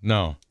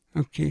 No.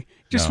 Okay.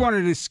 Just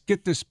wanted to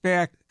get this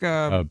back.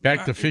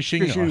 Back to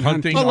fishing or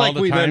hunting all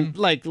the time.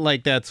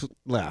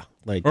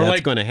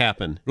 That's going to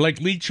happen. Like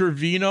Lee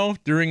Trevino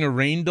during a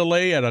rain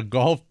delay at a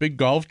big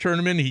golf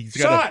tournament. He's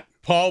got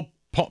a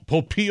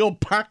Popeil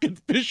pocket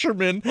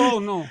fisherman. Oh,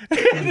 no.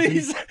 And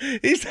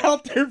he's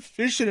out there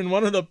fishing in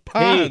one of the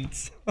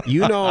ponds. Hey,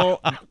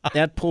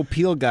 that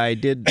Popeil guy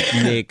did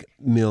make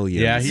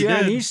millions. Yeah, he did.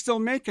 And he's still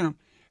making them.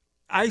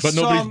 But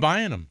nobody's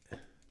buying them.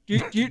 Do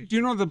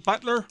you know the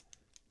Butler?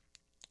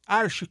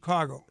 Out of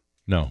Chicago.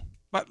 No.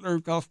 Butler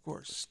Golf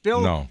Course.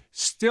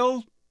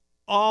 Still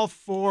all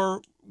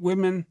for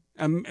women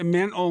and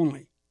men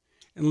only.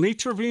 And Lee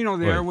Trevino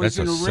there was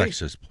in a race.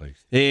 That's a sexist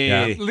place.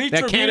 Hey, Lee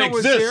that Trevino can't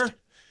was exist. There.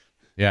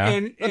 Yeah.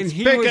 And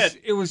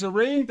it was a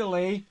rain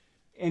delay,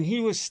 and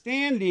he was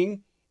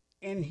standing,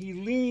 and he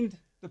leaned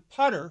the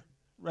putter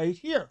right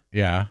here.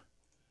 Yeah.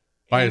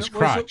 By his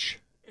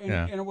crotch.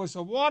 And it was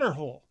a water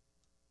hole.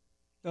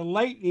 The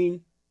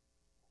lightning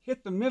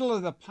hit the middle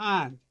of the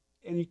pond.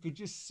 And you could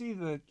just see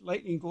the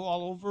lightning go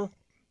all over,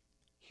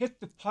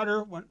 hit the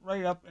putter, went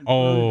right up and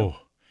burned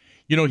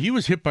him. He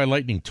was hit by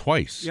lightning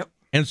twice. Yep.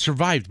 And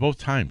survived both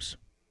times.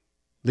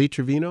 Lee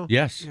Trevino?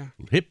 Yes. Yeah.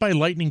 Hit by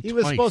lightning twice. He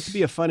was supposed to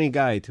be a funny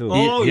guy, too.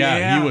 He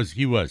was.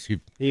 He was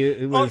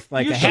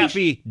like a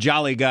happy,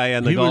 jolly guy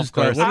on the golf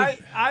course.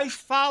 I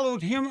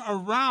followed him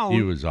around.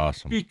 He was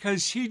awesome.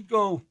 Because he'd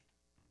go,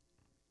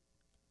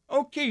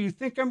 okay, you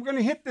think I'm going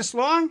to hit this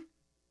long?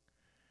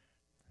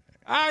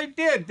 I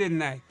did,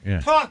 didn't I?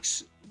 Yeah.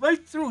 Talks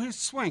right through his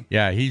swing.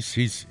 Yeah,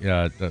 he's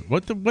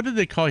what did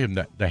they call him?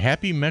 The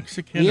happy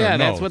Mexican? Yeah,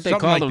 that's what they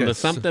called him. The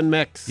something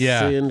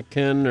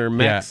Mexican or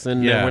Mex,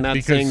 and we're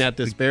not saying that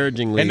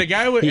disparagingly. And the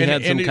guy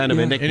had some kind of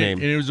a nickname.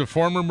 And he was a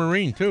former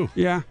Marine too.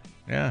 Yeah.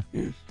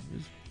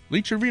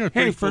 Lee Trevino,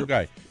 pretty cool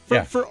guy.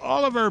 For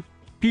all of our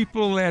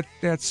people that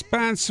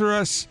sponsor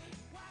us,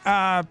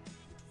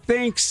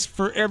 thanks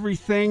for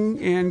everything,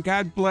 and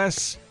God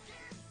bless.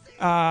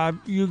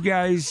 You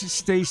guys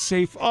stay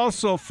safe.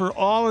 Also, for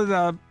all of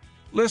the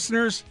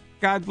listeners,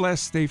 God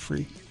bless, stay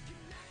free.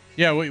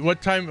 Yeah,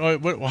 what time?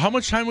 How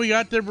much time we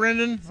got there,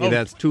 Brendan? See,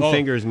 that's two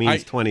fingers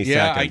means 20 seconds.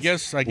 Yeah, I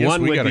guess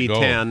one we would be go.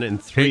 10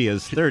 and 3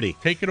 is 30.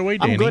 Take it away,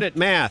 Danny. I'm good at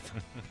math.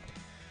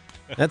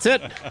 That's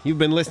it. You've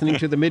been listening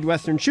to the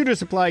Midwestern Shooter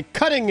Supply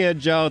Cutting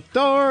Edge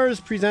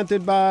Outdoors,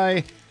 presented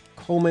by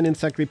Coleman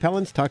Insect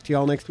Repellents. Talk to you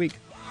all next week.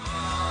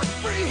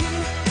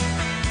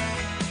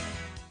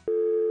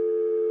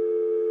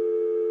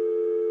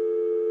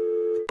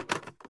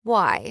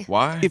 Why?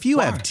 If you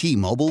have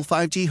T-Mobile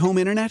 5G home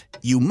internet,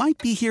 you might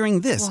be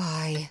hearing this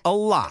a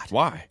lot.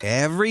 Why?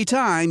 Every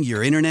time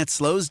your internet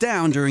slows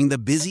down during the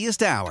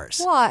busiest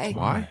hours.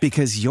 Why?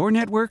 Because your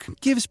network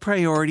gives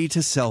priority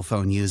to cell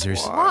phone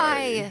users.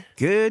 Why?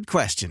 Good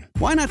question.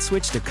 Why not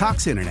switch to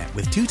Cox Internet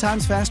with 2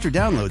 times faster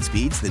download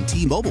speeds than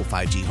T-Mobile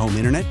 5G home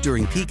internet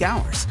during peak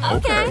hours?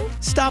 Okay.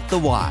 Stop the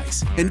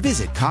whys and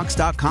visit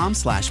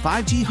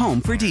cox.com/5G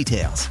home for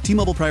details.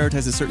 T-Mobile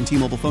prioritizes certain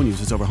T-Mobile phone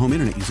users over home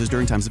internet users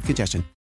during times of congestion.